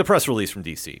 Quoting the press release from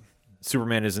DC,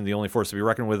 Superman isn't the only force to be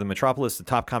reckoned with in Metropolis. The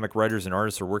top comic writers and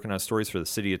artists are working on stories for the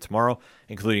city of tomorrow,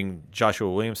 including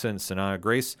Joshua Williamson, Sanaa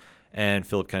Grace, and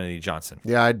Philip Kennedy Johnson.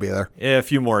 Yeah, I'd be there. Yeah, a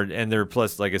few more. And there,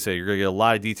 plus, like I said, you're going to get a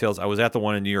lot of details. I was at the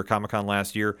one in New York Comic Con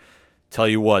last year. Tell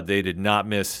you what, they did not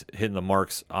miss hitting the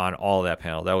marks on all of that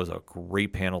panel. That was a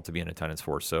great panel to be in attendance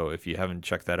for. So if you haven't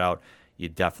checked that out, you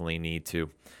definitely need to.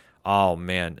 Oh,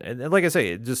 man. And like I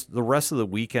say, just the rest of the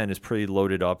weekend is pretty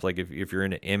loaded up. Like if you're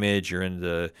into Image, you're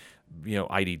into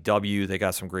IDW, they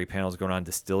got some great panels going on.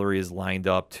 Distillery is lined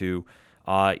up too.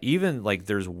 Even like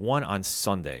there's one on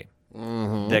Sunday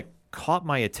that caught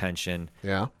my attention.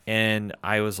 Yeah. And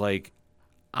I was like,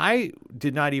 I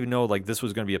did not even know like this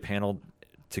was going to be a panel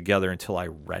together until I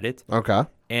read it. Okay.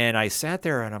 And I sat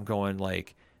there and I'm going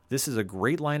like, this is a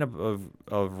great lineup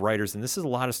of writers. And this is a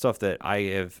lot of stuff that I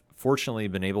have fortunately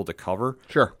been able to cover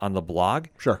on the blog.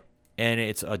 Sure. And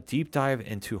it's a deep dive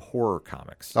into horror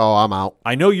comics. Oh, I'm out.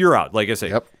 I know you're out. Like I say,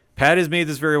 Yep. Pat has made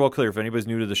this very well clear if anybody's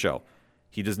new to the show.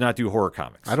 He does not do horror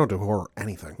comics. I don't do horror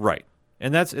anything. Right.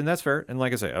 And that's fair. And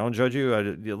like I say, I don't judge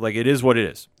you. Like it is what it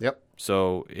is. Yep.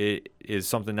 So it is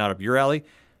something not up your alley.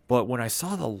 But when I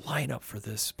saw the lineup for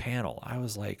this panel, I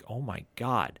was like, oh my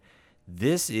God,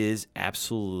 this is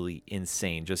absolutely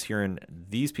insane. Just hearing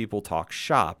these people talk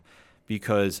shop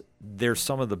because they're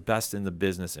some of the best in the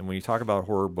business. And when you talk about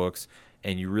horror books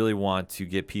and you really want to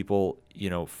get people,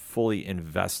 fully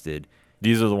invested,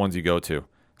 these are the ones you go to.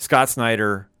 Scott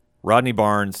Snyder, Rodney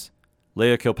Barnes,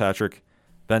 Leah Kilpatrick,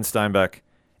 Ben Steinbeck,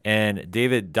 and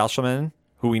David Dalshaman,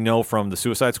 who we know from the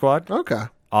Suicide Squad. Okay.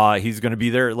 He's going to be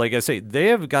there. Like I say, they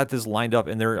have got this lined up,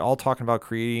 and they're all talking about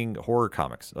creating horror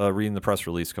comics, reading the press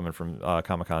release coming from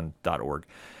comiccon.org.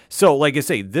 So, like I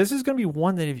say, this is going to be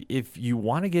one that if you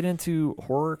want to get into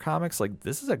horror comics, like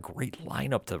this is a great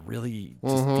lineup to really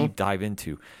just deep dive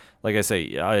into. Like I say,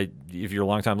 if you're a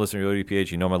longtime listener to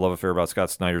ODPH, you know my love affair about Scott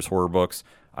Snyder's horror books.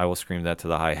 I will scream that to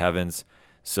the high heavens.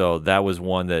 So that was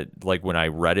one that, like, when I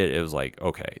read it, it was like,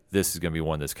 okay, this is going to be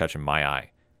one that's catching my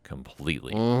eye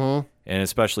completely. And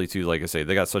especially, too, like I say,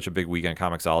 they got such a big weekend.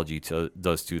 Comixology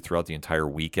does, too, throughout the entire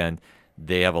weekend.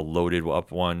 They have a loaded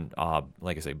up one.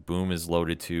 Like I say, Boom is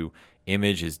loaded, too.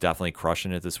 Image is definitely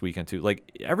crushing it this weekend too.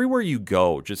 Like everywhere you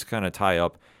go, just kind of tie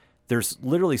up, there's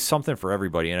literally something for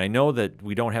everybody. And I know that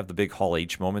we don't have the big Hall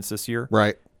H moments this year.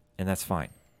 Right. And that's fine.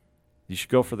 You should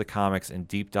go for the comics and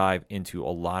deep dive into a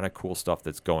lot of cool stuff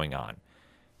that's going on.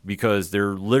 Because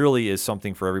there literally is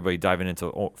something for everybody diving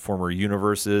into former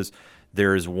universes.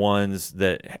 There's one that's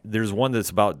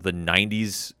about the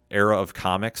 90s era of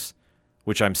comics,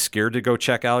 which I'm scared to go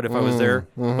check out if I was there,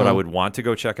 but I would want to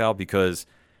go check out because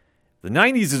the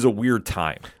 90s is a weird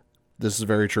time. This is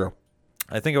very true.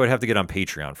 I think I would have to get on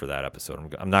Patreon for that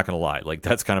episode. I'm not going to lie. Like,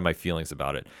 that's kind of my feelings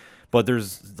about it. But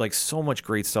there's like so much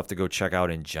great stuff to go check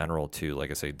out in general too. Like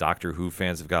I say, Doctor Who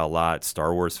fans have got a lot.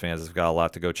 Star Wars fans have got a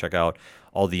lot to go check out.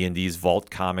 All the indies. Vault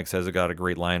Comics has got a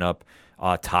great lineup.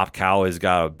 Top Cow has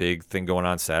got a big thing going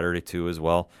on Saturday too as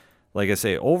well. Like I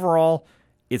say, overall,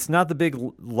 it's not the big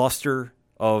luster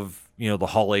of the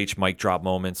Hall H mic drop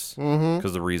moments because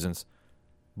of the reasons,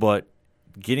 but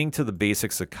getting to the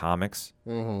basics of comics.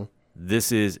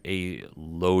 This is a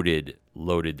loaded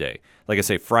day. Like I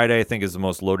say, Friday I think is the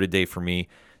most loaded day for me.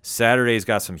 Saturday's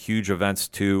got some huge events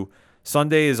too.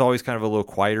 Sunday is always kind of a little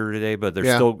quieter today, but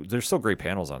there's still great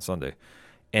panels on Sunday.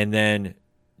 And then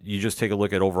you just take a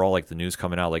look at overall like the news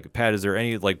coming out. Like, Pat, is there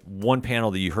any like one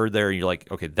panel that you heard there and you're like,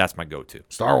 okay, that's my go-to?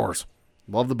 Star Wars.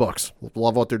 Love the books.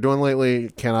 Love what they're doing lately.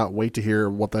 Cannot wait to hear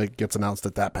what gets announced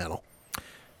at that panel.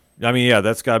 I mean, yeah,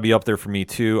 that's got to be up there for me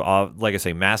too. Like I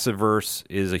say, Massiverse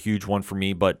is a huge one for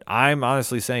me, but I'm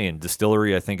honestly saying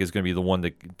Distillery I think is going to be the one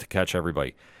to catch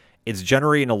everybody. It's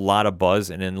generating a lot of buzz,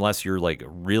 and unless you're like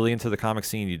really into the comic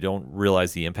scene, you don't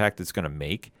realize the impact it's going to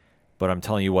make. But I'm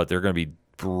telling you what, they're going to be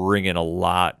bringing a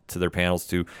lot to their panels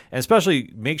too. And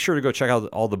especially make sure to go check out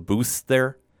all the booths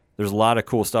there. There's a lot of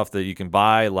cool stuff that you can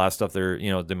buy, a lot of stuff there,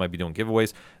 they might be doing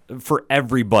giveaways for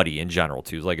everybody in general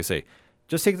too. Like I say,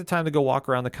 just take the time to go walk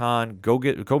around the con, go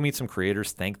meet some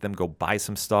creators, thank them, go buy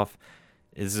some stuff.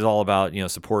 This is all about,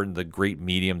 supporting the great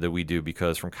medium that we do,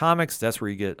 because from comics, that's where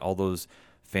you get all those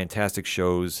fantastic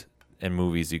shows and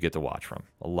movies you get to watch from.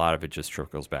 A lot of it just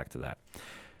trickles back to that.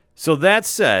 So that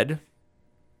said,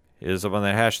 hit us up on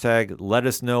that hashtag. Let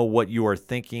us know what you are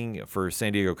thinking for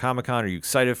San Diego Comic-Con. Are you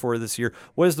excited for this year?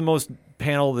 What is the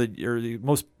panel that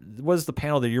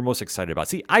you're most excited about?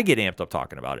 See, I get amped up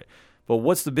talking about it. But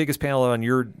what's the biggest panel on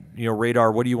your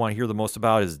radar? What do you want to hear the most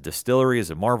about? Is it Distillery?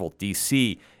 Is it Marvel,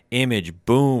 DC, Image,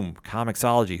 Boom,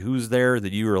 Comixology? Who's there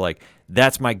that you are like,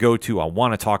 that's my go-to. I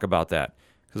want to talk about that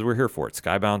because we're here for it.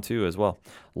 Skybound too as well.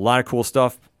 A lot of cool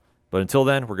stuff. But until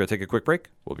then, we're going to take a quick break.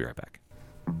 We'll be right back.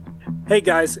 Hey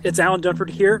guys, it's Alan Dunford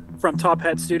here from Top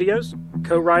Hat Studios,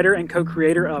 co-writer and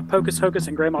co-creator of Pocus Hocus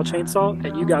and Grandma Chainsaw,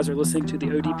 and you guys are listening to the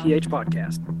ODPH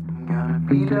podcast. Gotta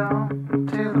be down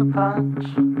to the punch,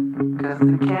 'cause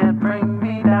they can't bring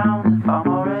me down if I'm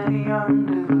already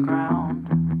under the ground.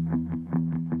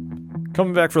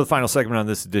 Coming back for the final segment on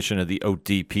this edition of the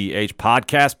ODPH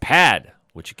podcast. Pad,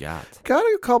 what you got? Got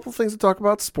a couple things to talk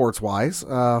about sports-wise.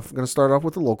 I'm going to start off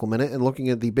with the local minute and looking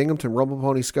at the Binghamton Rumble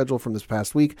Pony schedule from this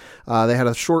past week. They had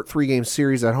a short 3-game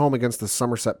series at home against the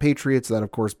Somerset Patriots, that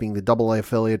of course being the AA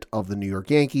affiliate of the New York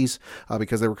Yankees,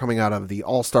 because they were coming out of the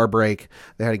All-Star break.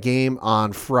 They had a game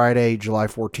on Friday, July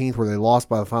 14th, where they lost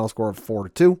by the final score of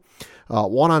 4-2.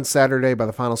 Won on Saturday by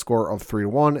the final score of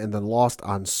 3-1, and then lost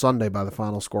on Sunday by the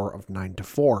final score of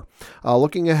 9-4.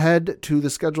 Looking ahead to the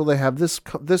schedule they have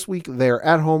this week, they're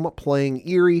at home playing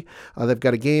Erie. They've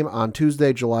got a game on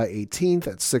Tuesday, July 18th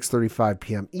at 6:35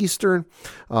 p.m. Eastern.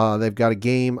 They've got a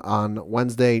game on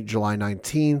Wednesday, July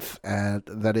 19th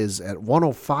that is at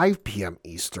 1:05 p.m.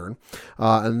 Eastern,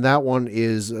 and that one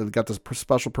is got this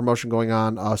special promotion going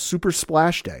on, Super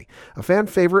Splash Day, a fan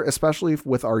favorite, especially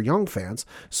with our young fans.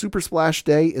 Super Splash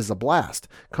Day is a blast.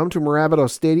 Come to Mirabito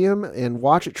Stadium and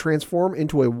watch it transform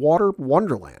into a water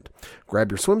wonderland.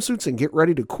 Grab your swimsuits and get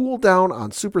ready to cool down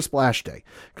on Super Splash Day,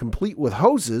 complete with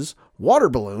hoses, water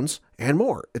balloons, and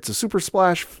more. It's Super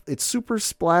Splash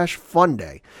Fun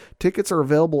Day. Tickets are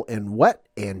available in wet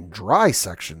and dry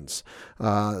sections.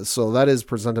 So that is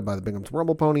presented by the Binghamton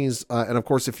Rumble Ponies. And of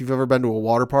course, if you've ever been to a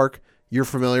water park, you're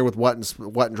familiar with what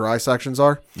and dry sections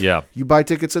are. Yeah. You buy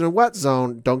tickets in a wet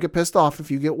zone. Don't get pissed off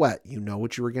if you get wet. You know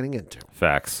what you were getting into.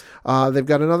 Facts. They've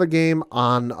got another game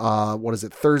on,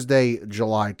 Thursday,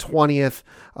 July 20th.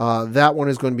 That one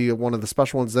is going to be one of the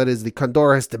special ones. That is the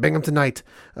Condores de Binghamton Night.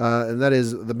 And that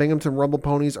is the Binghamton Rumble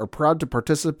Ponies are proud to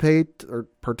participate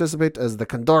as the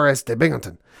Condores de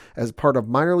Binghamton as part of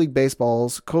Minor League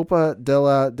Baseball's Copa de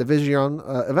la División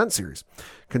event series.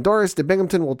 Condores de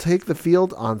Binghamton will take the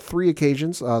field on 3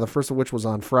 occasions, the first of which was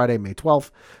on Friday, May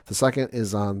 12th. The second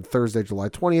is on Thursday, July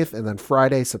 20th, and then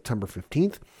Friday, September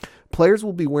 15th. Players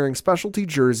will be wearing specialty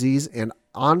jerseys and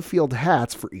on-field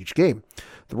hats for each game.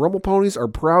 The Rumble Ponies are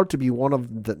proud to be one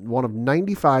of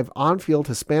 95 on-field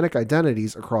Hispanic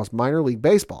identities across minor league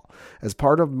baseball as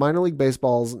part of minor league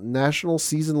baseball's national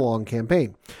season-long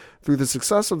campaign. Through the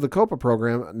success of the Copa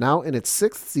program, now in its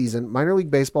 6th season, minor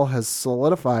league baseball has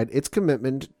solidified its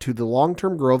commitment to the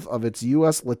long-term growth of its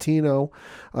U.S. Latino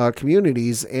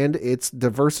communities and its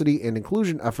diversity and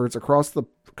inclusion efforts across the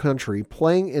country,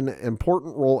 playing an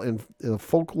important role in the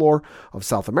folklore of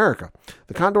South America.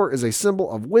 The condor is a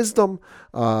symbol of wisdom,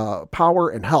 power,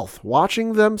 and health.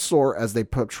 Watching them soar as they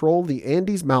patrol the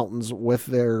Andes Mountains with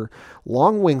their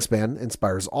long wingspan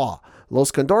inspires awe.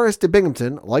 Los Condores de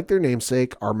Binghamton, like their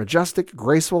namesake, are majestic,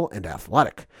 graceful, and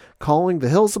athletic, calling the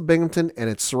hills of Binghamton and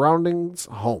its surroundings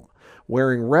home.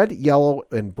 Wearing red, yellow,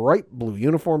 and bright blue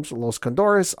uniforms, Los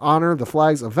Condores honor the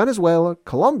flags of Venezuela,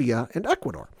 Colombia, and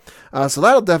Ecuador. So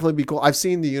that'll definitely be cool. I've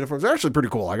seen the uniforms; they're actually pretty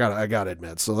cool. I got to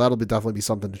admit. So that'll definitely be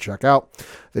something to check out.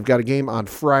 They've got a game on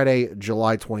Friday,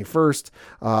 July 21st.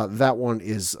 That one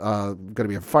is going to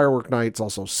be a firework night. It's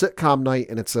also sitcom night,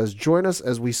 and it says, "Join us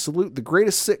as we salute the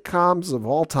greatest sitcoms of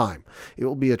all time." It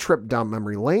will be a trip down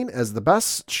memory lane as the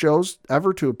best shows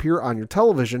ever to appear on your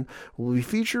television will be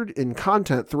featured in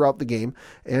content throughout the game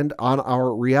and on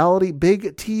our reality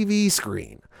big TV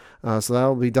screen. So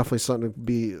that'll be definitely something to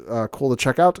be cool to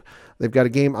check out. They've got a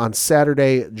game on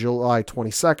Saturday, July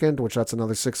 22nd, which that's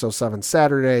another 607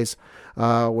 Saturdays,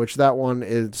 which that one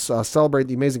is celebrate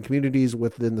the amazing communities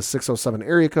within the 607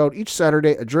 area code. Each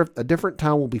Saturday, a different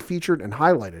town will be featured and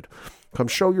highlighted. Come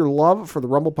show your love for the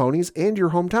Rumble Ponies and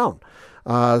your hometown.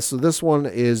 So this one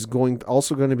is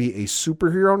also going to be a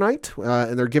superhero night,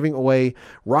 and they're giving away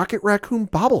Rocket Raccoon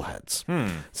bobbleheads.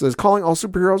 So it's calling all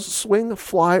superheroes, swing,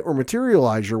 fly, or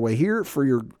materialize your way here for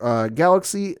your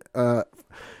galaxy in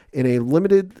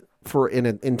time for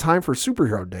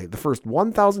Superhero Day. The first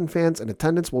 1,000 fans in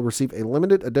attendance will receive a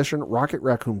limited edition Rocket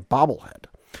Raccoon bobblehead.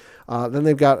 Then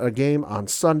they've got a game on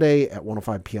Sunday at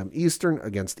 1:05 p.m. Eastern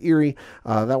against Erie.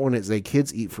 That one is a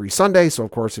Kids Eat Free Sunday. So,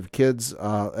 of course, if kids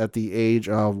at the age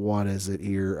of,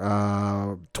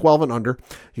 12 and under,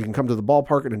 you can come to the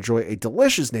ballpark and enjoy a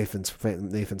delicious Nathan's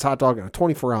hot dog and a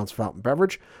 24-ounce fountain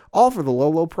beverage, all for the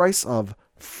low price of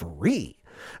free.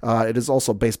 It is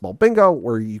also baseball bingo,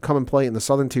 where you come and play in the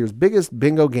Southern Tier's biggest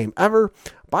bingo game ever.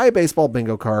 Buy a baseball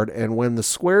bingo card, and when the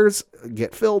squares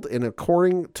get filled in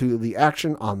according to the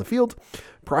action on the field,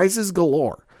 prizes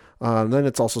galore. And then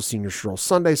it's also Senior Stroll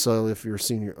Sunday, so if you're a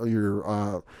senior, you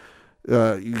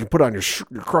can put on your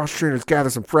cross trainers, gather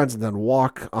some friends, and then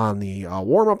walk on the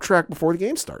warm-up track before the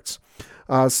game starts.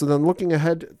 So then looking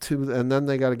ahead and then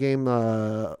they got a game,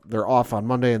 they're off on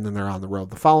Monday, and then they're on the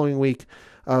road the following week.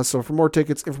 So for more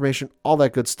tickets, information, all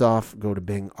that good stuff, go to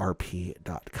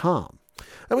bingrp.com.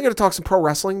 Then we got to talk some pro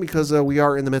wrestling because we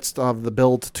are in the midst of the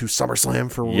build to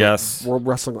SummerSlam for World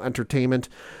Wrestling Entertainment.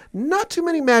 Not too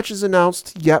many matches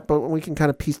announced yet, but we can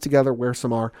kind of piece together where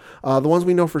some are. The ones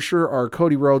we know for sure are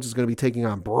Cody Rhodes is going to be taking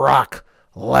on Brock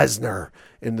Lesnar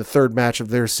in the third match of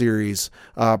their series.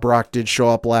 Brock did show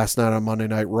up last night on Monday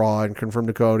Night Raw and confirmed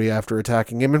to Cody after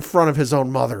attacking him in front of his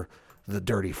own mother, the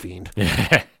dirty fiend.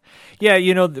 Yeah,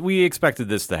 we expected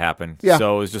this to happen. Yeah.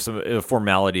 So it was just a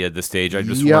formality at this stage. I'm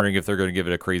just wondering if they're going to give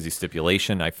it a crazy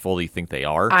stipulation. I fully think they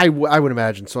are. I would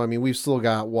imagine. So, I mean, we've still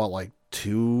got,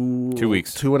 2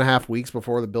 weeks, 2.5 weeks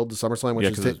before the build to SummerSlam,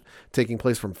 which is taking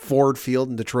place from Ford Field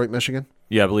in Detroit, Michigan.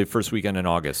 Yeah, I believe first weekend in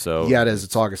August. So yeah, it is.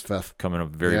 It's August 5th. Coming up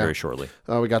very shortly.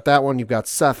 We got that one. You've got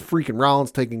Seth freaking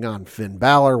Rollins taking on Finn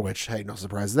Balor, which, hey, no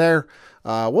surprise there.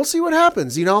 We'll see what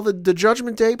happens. The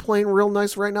Judgment Day playing real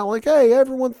nice right now. Like, hey,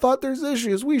 everyone thought there's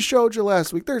issues. We showed you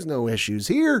last week. There's no issues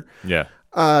here. Yeah.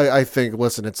 I think,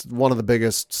 listen, it's one of the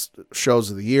biggest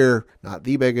shows of the year. Not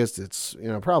the biggest. It's,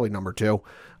 probably number 2.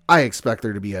 I expect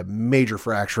there to be a major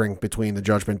fracturing between the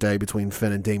Judgment Day, between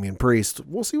Finn and Damian Priest.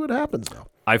 We'll see what happens, though.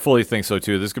 I fully think so,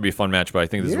 too. This could be a fun match, but I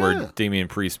think this is where Damian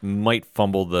Priest might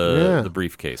fumble the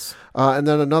briefcase. And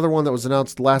then another one that was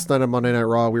announced last night on Monday Night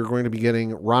Raw, we were going to be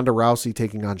getting Ronda Rousey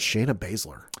taking on Shayna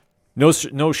Baszler.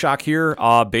 No shock here.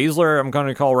 Baszler, I'm going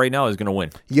to call right now, is going to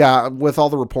win. Yeah, with all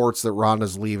the reports that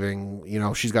Ronda's leaving,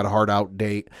 she's got a hard out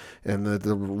date, and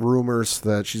the rumors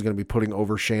that she's going to be putting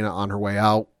over Shayna on her way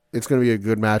out. It's going to be a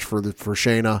good match for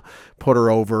Shayna, put her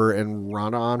over, and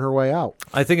Ronda on her way out.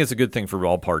 I think it's a good thing for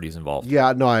all parties involved.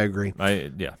 Yeah, no, I agree.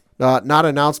 Not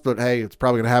announced, but hey, it's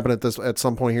probably going to happen at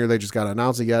some point here. They just got to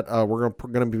announce it yet. We're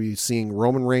going to be seeing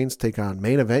Roman Reigns take on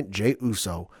main event Jey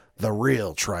Uso, the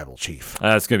real Tribal Chief.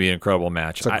 That's going to be an incredible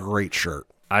match. It's a great shirt.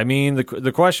 I mean,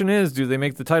 the question is, do they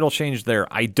make the title change there?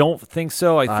 I don't think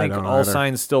so. I think all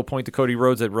signs still point to Cody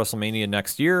Rhodes at WrestleMania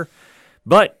next year.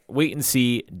 But wait and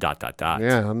see, ...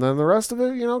 Yeah, and then the rest of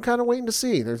it, kind of waiting to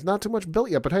see. There's not too much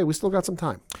built yet, but hey, we still got some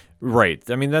time. Right.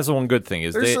 I mean, that's the one good thing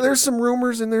is There's some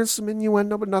rumors and there's some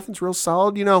innuendo, but nothing's real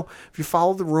solid. If you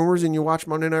follow the rumors and you watch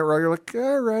Monday Night Raw, you're like,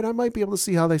 all right, I might be able to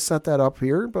see how they set that up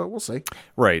here, but we'll see.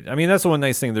 Right. I mean, that's the one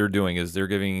nice thing they're doing is they're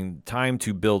giving time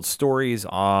to build stories.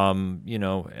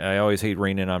 I always hate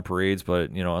raining on parades, but,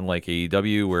 unlike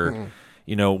AEW where,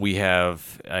 we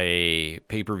have a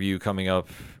pay-per-view coming up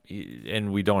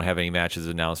and we don't have any matches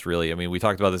announced, really. I mean, we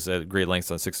talked about this at great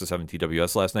lengths on 6 to 7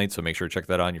 TWS last night, so make sure to check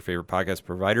that out on your favorite podcast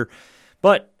provider.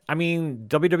 But, I mean,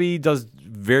 WWE does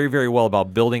very, very well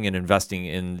about building and investing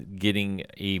in getting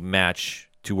a match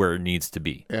to where it needs to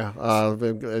be. Yeah,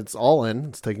 it's all in.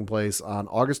 It's taking place on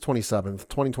August 27th,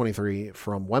 2023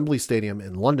 from Wembley Stadium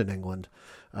in London, England,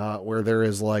 where there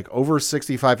is like over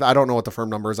 65. I don't know what the firm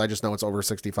number is. I just know it's over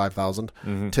 65,000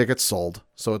 tickets sold.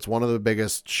 So it's one of the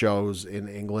biggest shows in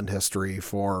England history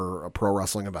for a pro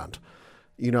wrestling event.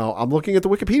 I'm looking at the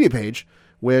Wikipedia page,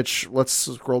 which let's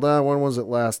scroll down. When was it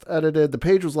last edited? The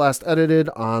page was last edited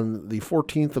on the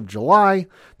 14th of July,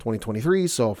 2023.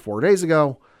 So 4 days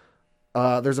ago.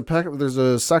 There's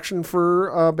a section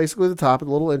for basically the top, a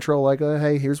little intro like,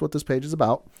 hey, here's what this page is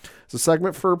about. It's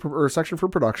a section for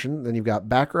production. Then you've got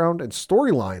background and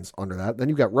storylines under that. Then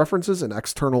you've got references and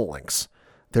external links.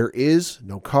 There is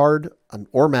no card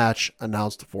or match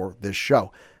announced for this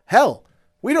show. Hell,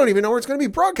 we don't even know where it's going to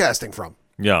be broadcasting from.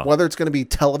 Yeah. Whether it's going to be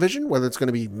television, whether it's going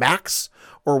to be Max,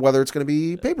 or whether it's going to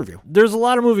be pay-per-view. There's a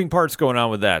lot of moving parts going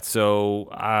on with that. So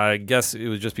I guess it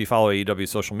would just be follow AEW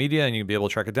social media and you'd be able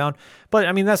to track it down. But,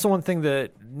 I mean, that's the one thing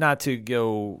that, not to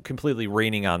go completely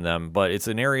raining on them, but it's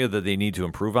an area that they need to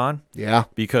improve on. Yeah.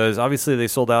 Because obviously they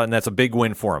sold out, and that's a big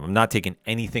win for them. I'm not taking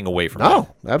anything away from them.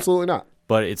 No, absolutely not.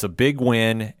 But it's a big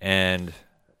win, and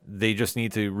they just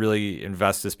need to really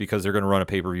invest this because they're going to run a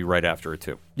pay-per-view right after it,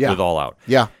 too, with All Out.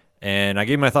 Yeah. And I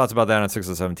gave my thoughts about that on 6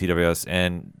 and 7 TWS.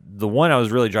 And the one I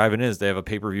was really driving is they have a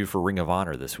pay-per-view for Ring of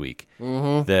Honor this week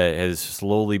that has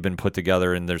slowly been put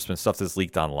together, and there's been stuff that's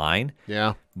leaked online.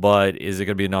 Yeah. But is it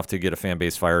going to be enough to get a fan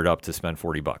base fired up to spend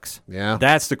 $40? Yeah.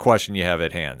 That's the question you have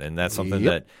at hand. And that's something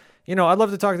that, I'd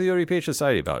love to talk to the ODPH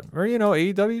Society about. Or,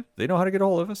 AEW, they know how to get a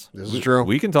hold of us. This is true.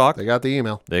 We can talk. They got the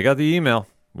email.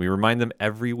 We remind them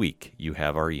every week you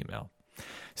have our email.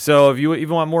 So if you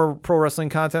even want more pro wrestling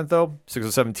content, though,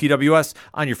 607 TWS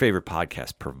on your favorite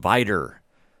podcast provider.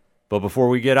 But before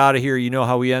we get out of here, you know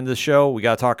how we end the show. We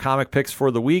got to talk comic picks for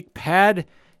the week. Pad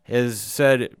has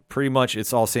said pretty much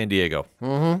it's all San Diego.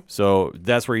 So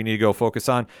that's where you need to go focus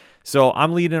on. So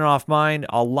I'm leading off mine.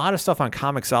 A lot of stuff on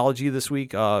Comixology this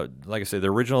week. Like I said,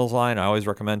 the originals line I always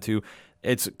recommend to.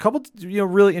 It's a couple,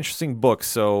 really interesting books.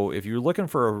 So if you're looking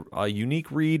for a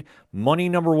unique read, Money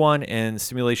 #1 and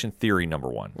Simulation Theory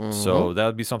 #1. So that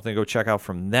would be something to go check out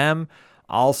from them.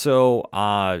 Also,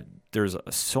 there's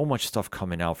so much stuff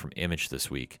coming out from Image this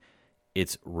week.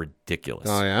 It's ridiculous.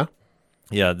 Oh, yeah?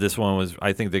 Yeah, this one was,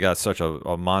 I think they got such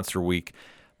a monster week.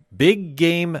 Big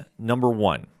Game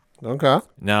 #1. Okay.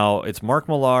 Now, it's Mark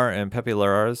Millar and Pepe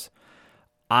Larraz.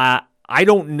 I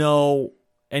don't know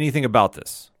anything about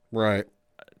this. Right.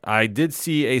 I did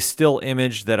see a still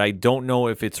image that I don't know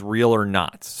if it's real or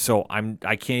not. So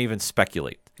I can't even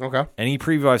speculate. Okay. Any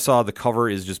preview I saw, the cover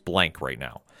is just blank right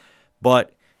now.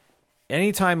 But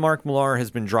anytime Mark Millar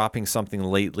has been dropping something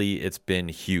lately, it's been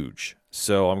huge.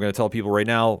 So I'm going to tell people right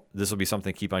now, this will be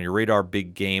something to keep on your radar.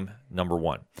 Big Game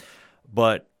 #1.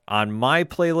 But on my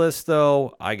playlist,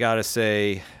 though, I got to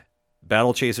say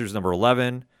Battle Chasers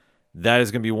 #11. That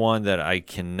is going to be one that I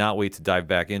cannot wait to dive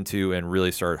back into and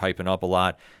really start hyping up a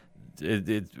lot.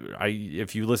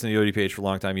 If you listen to the ODPH for a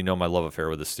long time, you know my love affair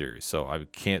with this series, so I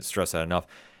can't stress that enough.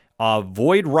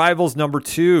 Void Rivals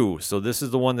 #2. So this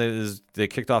is the one that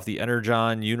kicked off the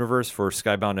Energon universe for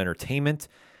Skybound Entertainment.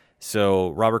 So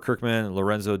Robert Kirkman,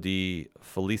 Lorenzo Di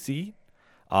Felici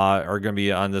are going to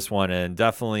be on this one, and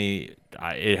definitely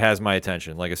it has my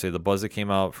attention. Like I say, the buzz that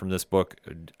came out from this book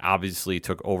obviously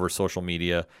took over social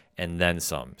media and then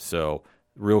some. So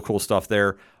real cool stuff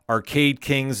there. Arcade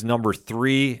Kings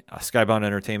 #3, Skybound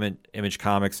Entertainment, Image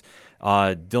Comics.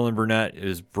 Dylan Burnett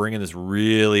is bringing this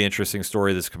really interesting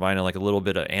story that's combining like a little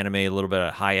bit of anime, a little bit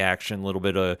of high action, a little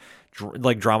bit of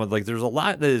like drama. Like there's a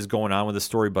lot that is going on with this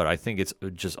story, but I think it's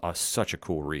just such a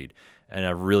cool read. And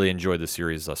I've really enjoyed the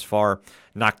series thus far.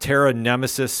 Noctera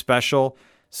Nemesis Special.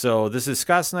 So this is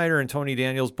Scott Snyder and Tony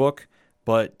Daniels' book,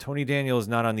 but Tony Daniels is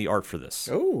not on the art for this.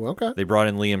 Oh, okay. They brought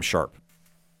in Liam Sharp.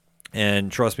 And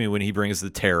trust me when he brings the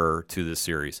terror to this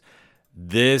series.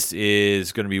 This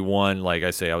is going to be one, like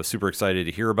I say, I was super excited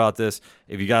to hear about this.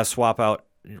 If you got to swap out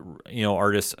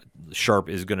artist Sharp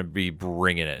is going to be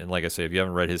bringing it. And like I say, if you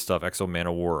haven't read his stuff, Exo Man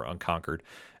of War, Unconquered,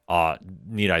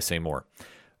 need I say more?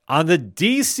 On the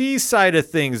DC side of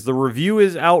things, the review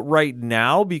is out right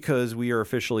now because we are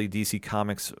officially DC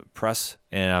Comics Press,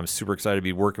 and I'm super excited to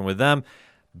be working with them.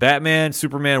 Batman,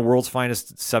 Superman, World's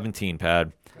Finest 17,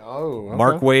 Pad. Oh, okay.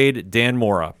 Mark Waid, Dan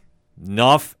Mora.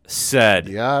 Enough said.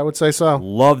 Yeah, I would say so.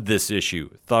 Loved this issue.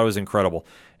 Thought it was incredible.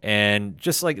 And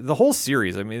just like the whole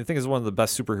series, I mean, I think it's one of the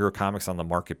best superhero comics on the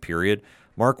market, period.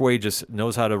 Mark Waid just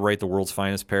knows how to write the world's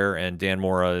finest pair, and Dan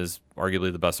Mora is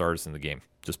arguably the best artist in the game.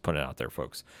 Just putting it out there,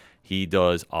 folks. He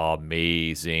does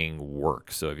amazing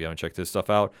work. So if you haven't checked this stuff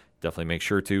out, definitely make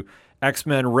sure to.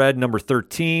 X-Men Red number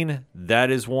 13. That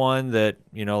is one that,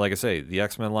 like I say, the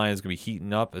X-Men line is going to be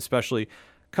heating up, especially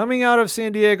coming out of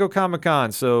San Diego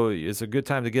Comic-Con. So it's a good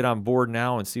time to get on board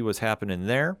now and see what's happening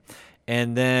there.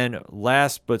 And then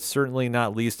last but certainly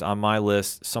not least on my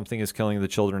list, Something is Killing the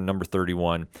Children, number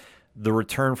 31. The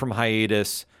return from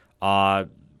hiatus.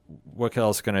 What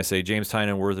else can I say? James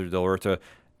Tynion, Werther Dell'Orta.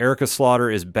 Erica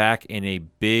Slaughter is back in a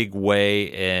big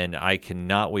way, and I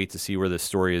cannot wait to see where this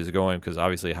story is going because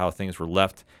obviously how things were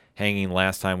left hanging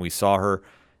last time we saw her.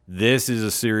 This is a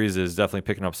series that is definitely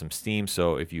picking up some steam,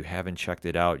 so if you haven't checked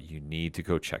it out, you need to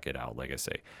go check it out. Like I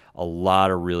say, a lot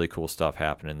of really cool stuff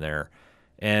happening there.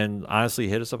 And honestly,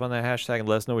 hit us up on that hashtag and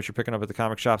let us know what you're picking up at the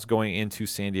comic shops going into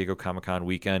San Diego Comic-Con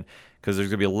weekend, because there's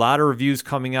going to be a lot of reviews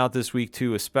coming out this week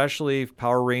too, especially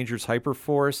Power Rangers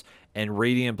Hyperforce and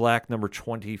Radiant Black number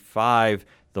 25,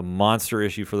 the monster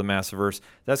issue for the Massiverse.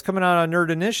 That's coming out on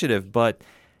Nerd Initiative, but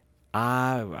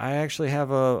I actually have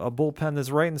a bullpen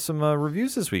that's writing some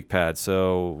reviews this week, Pat.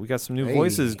 So we got some new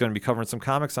voices going to be covering some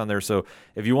comics on there. So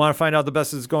if you want to find out the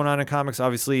best that's going on in comics,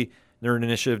 obviously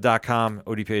nerdinitiative.com,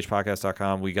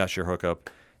 odphpodcast.com. We got your hookup.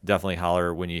 Definitely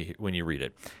holler when you read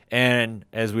it. And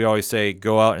as we always say,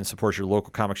 go out and support your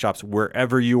local comic shops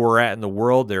wherever you are at in the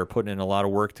world. They're putting in a lot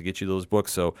of work to get you those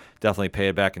books, so definitely pay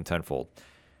it back in tenfold.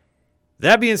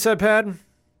 That being said, Pat,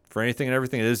 for anything and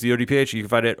everything, it is the ODPH. You can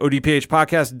find it at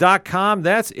odphpodcast.com.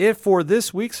 That's it for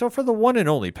this week. So for the one and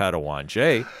only Padawan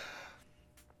J.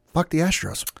 Fuck the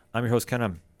Astros. I'm your host, Ken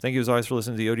M. Thank you as always for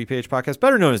listening to the ODPH podcast,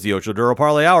 better known as the Ocho Duro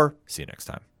Parlay Hour. See you next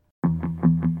time.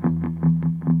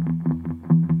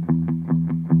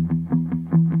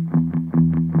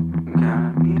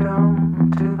 Gotta be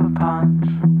down to the punch.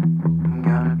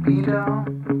 Gotta be down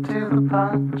to the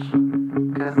punch.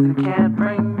 'Cause they can't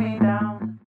bring me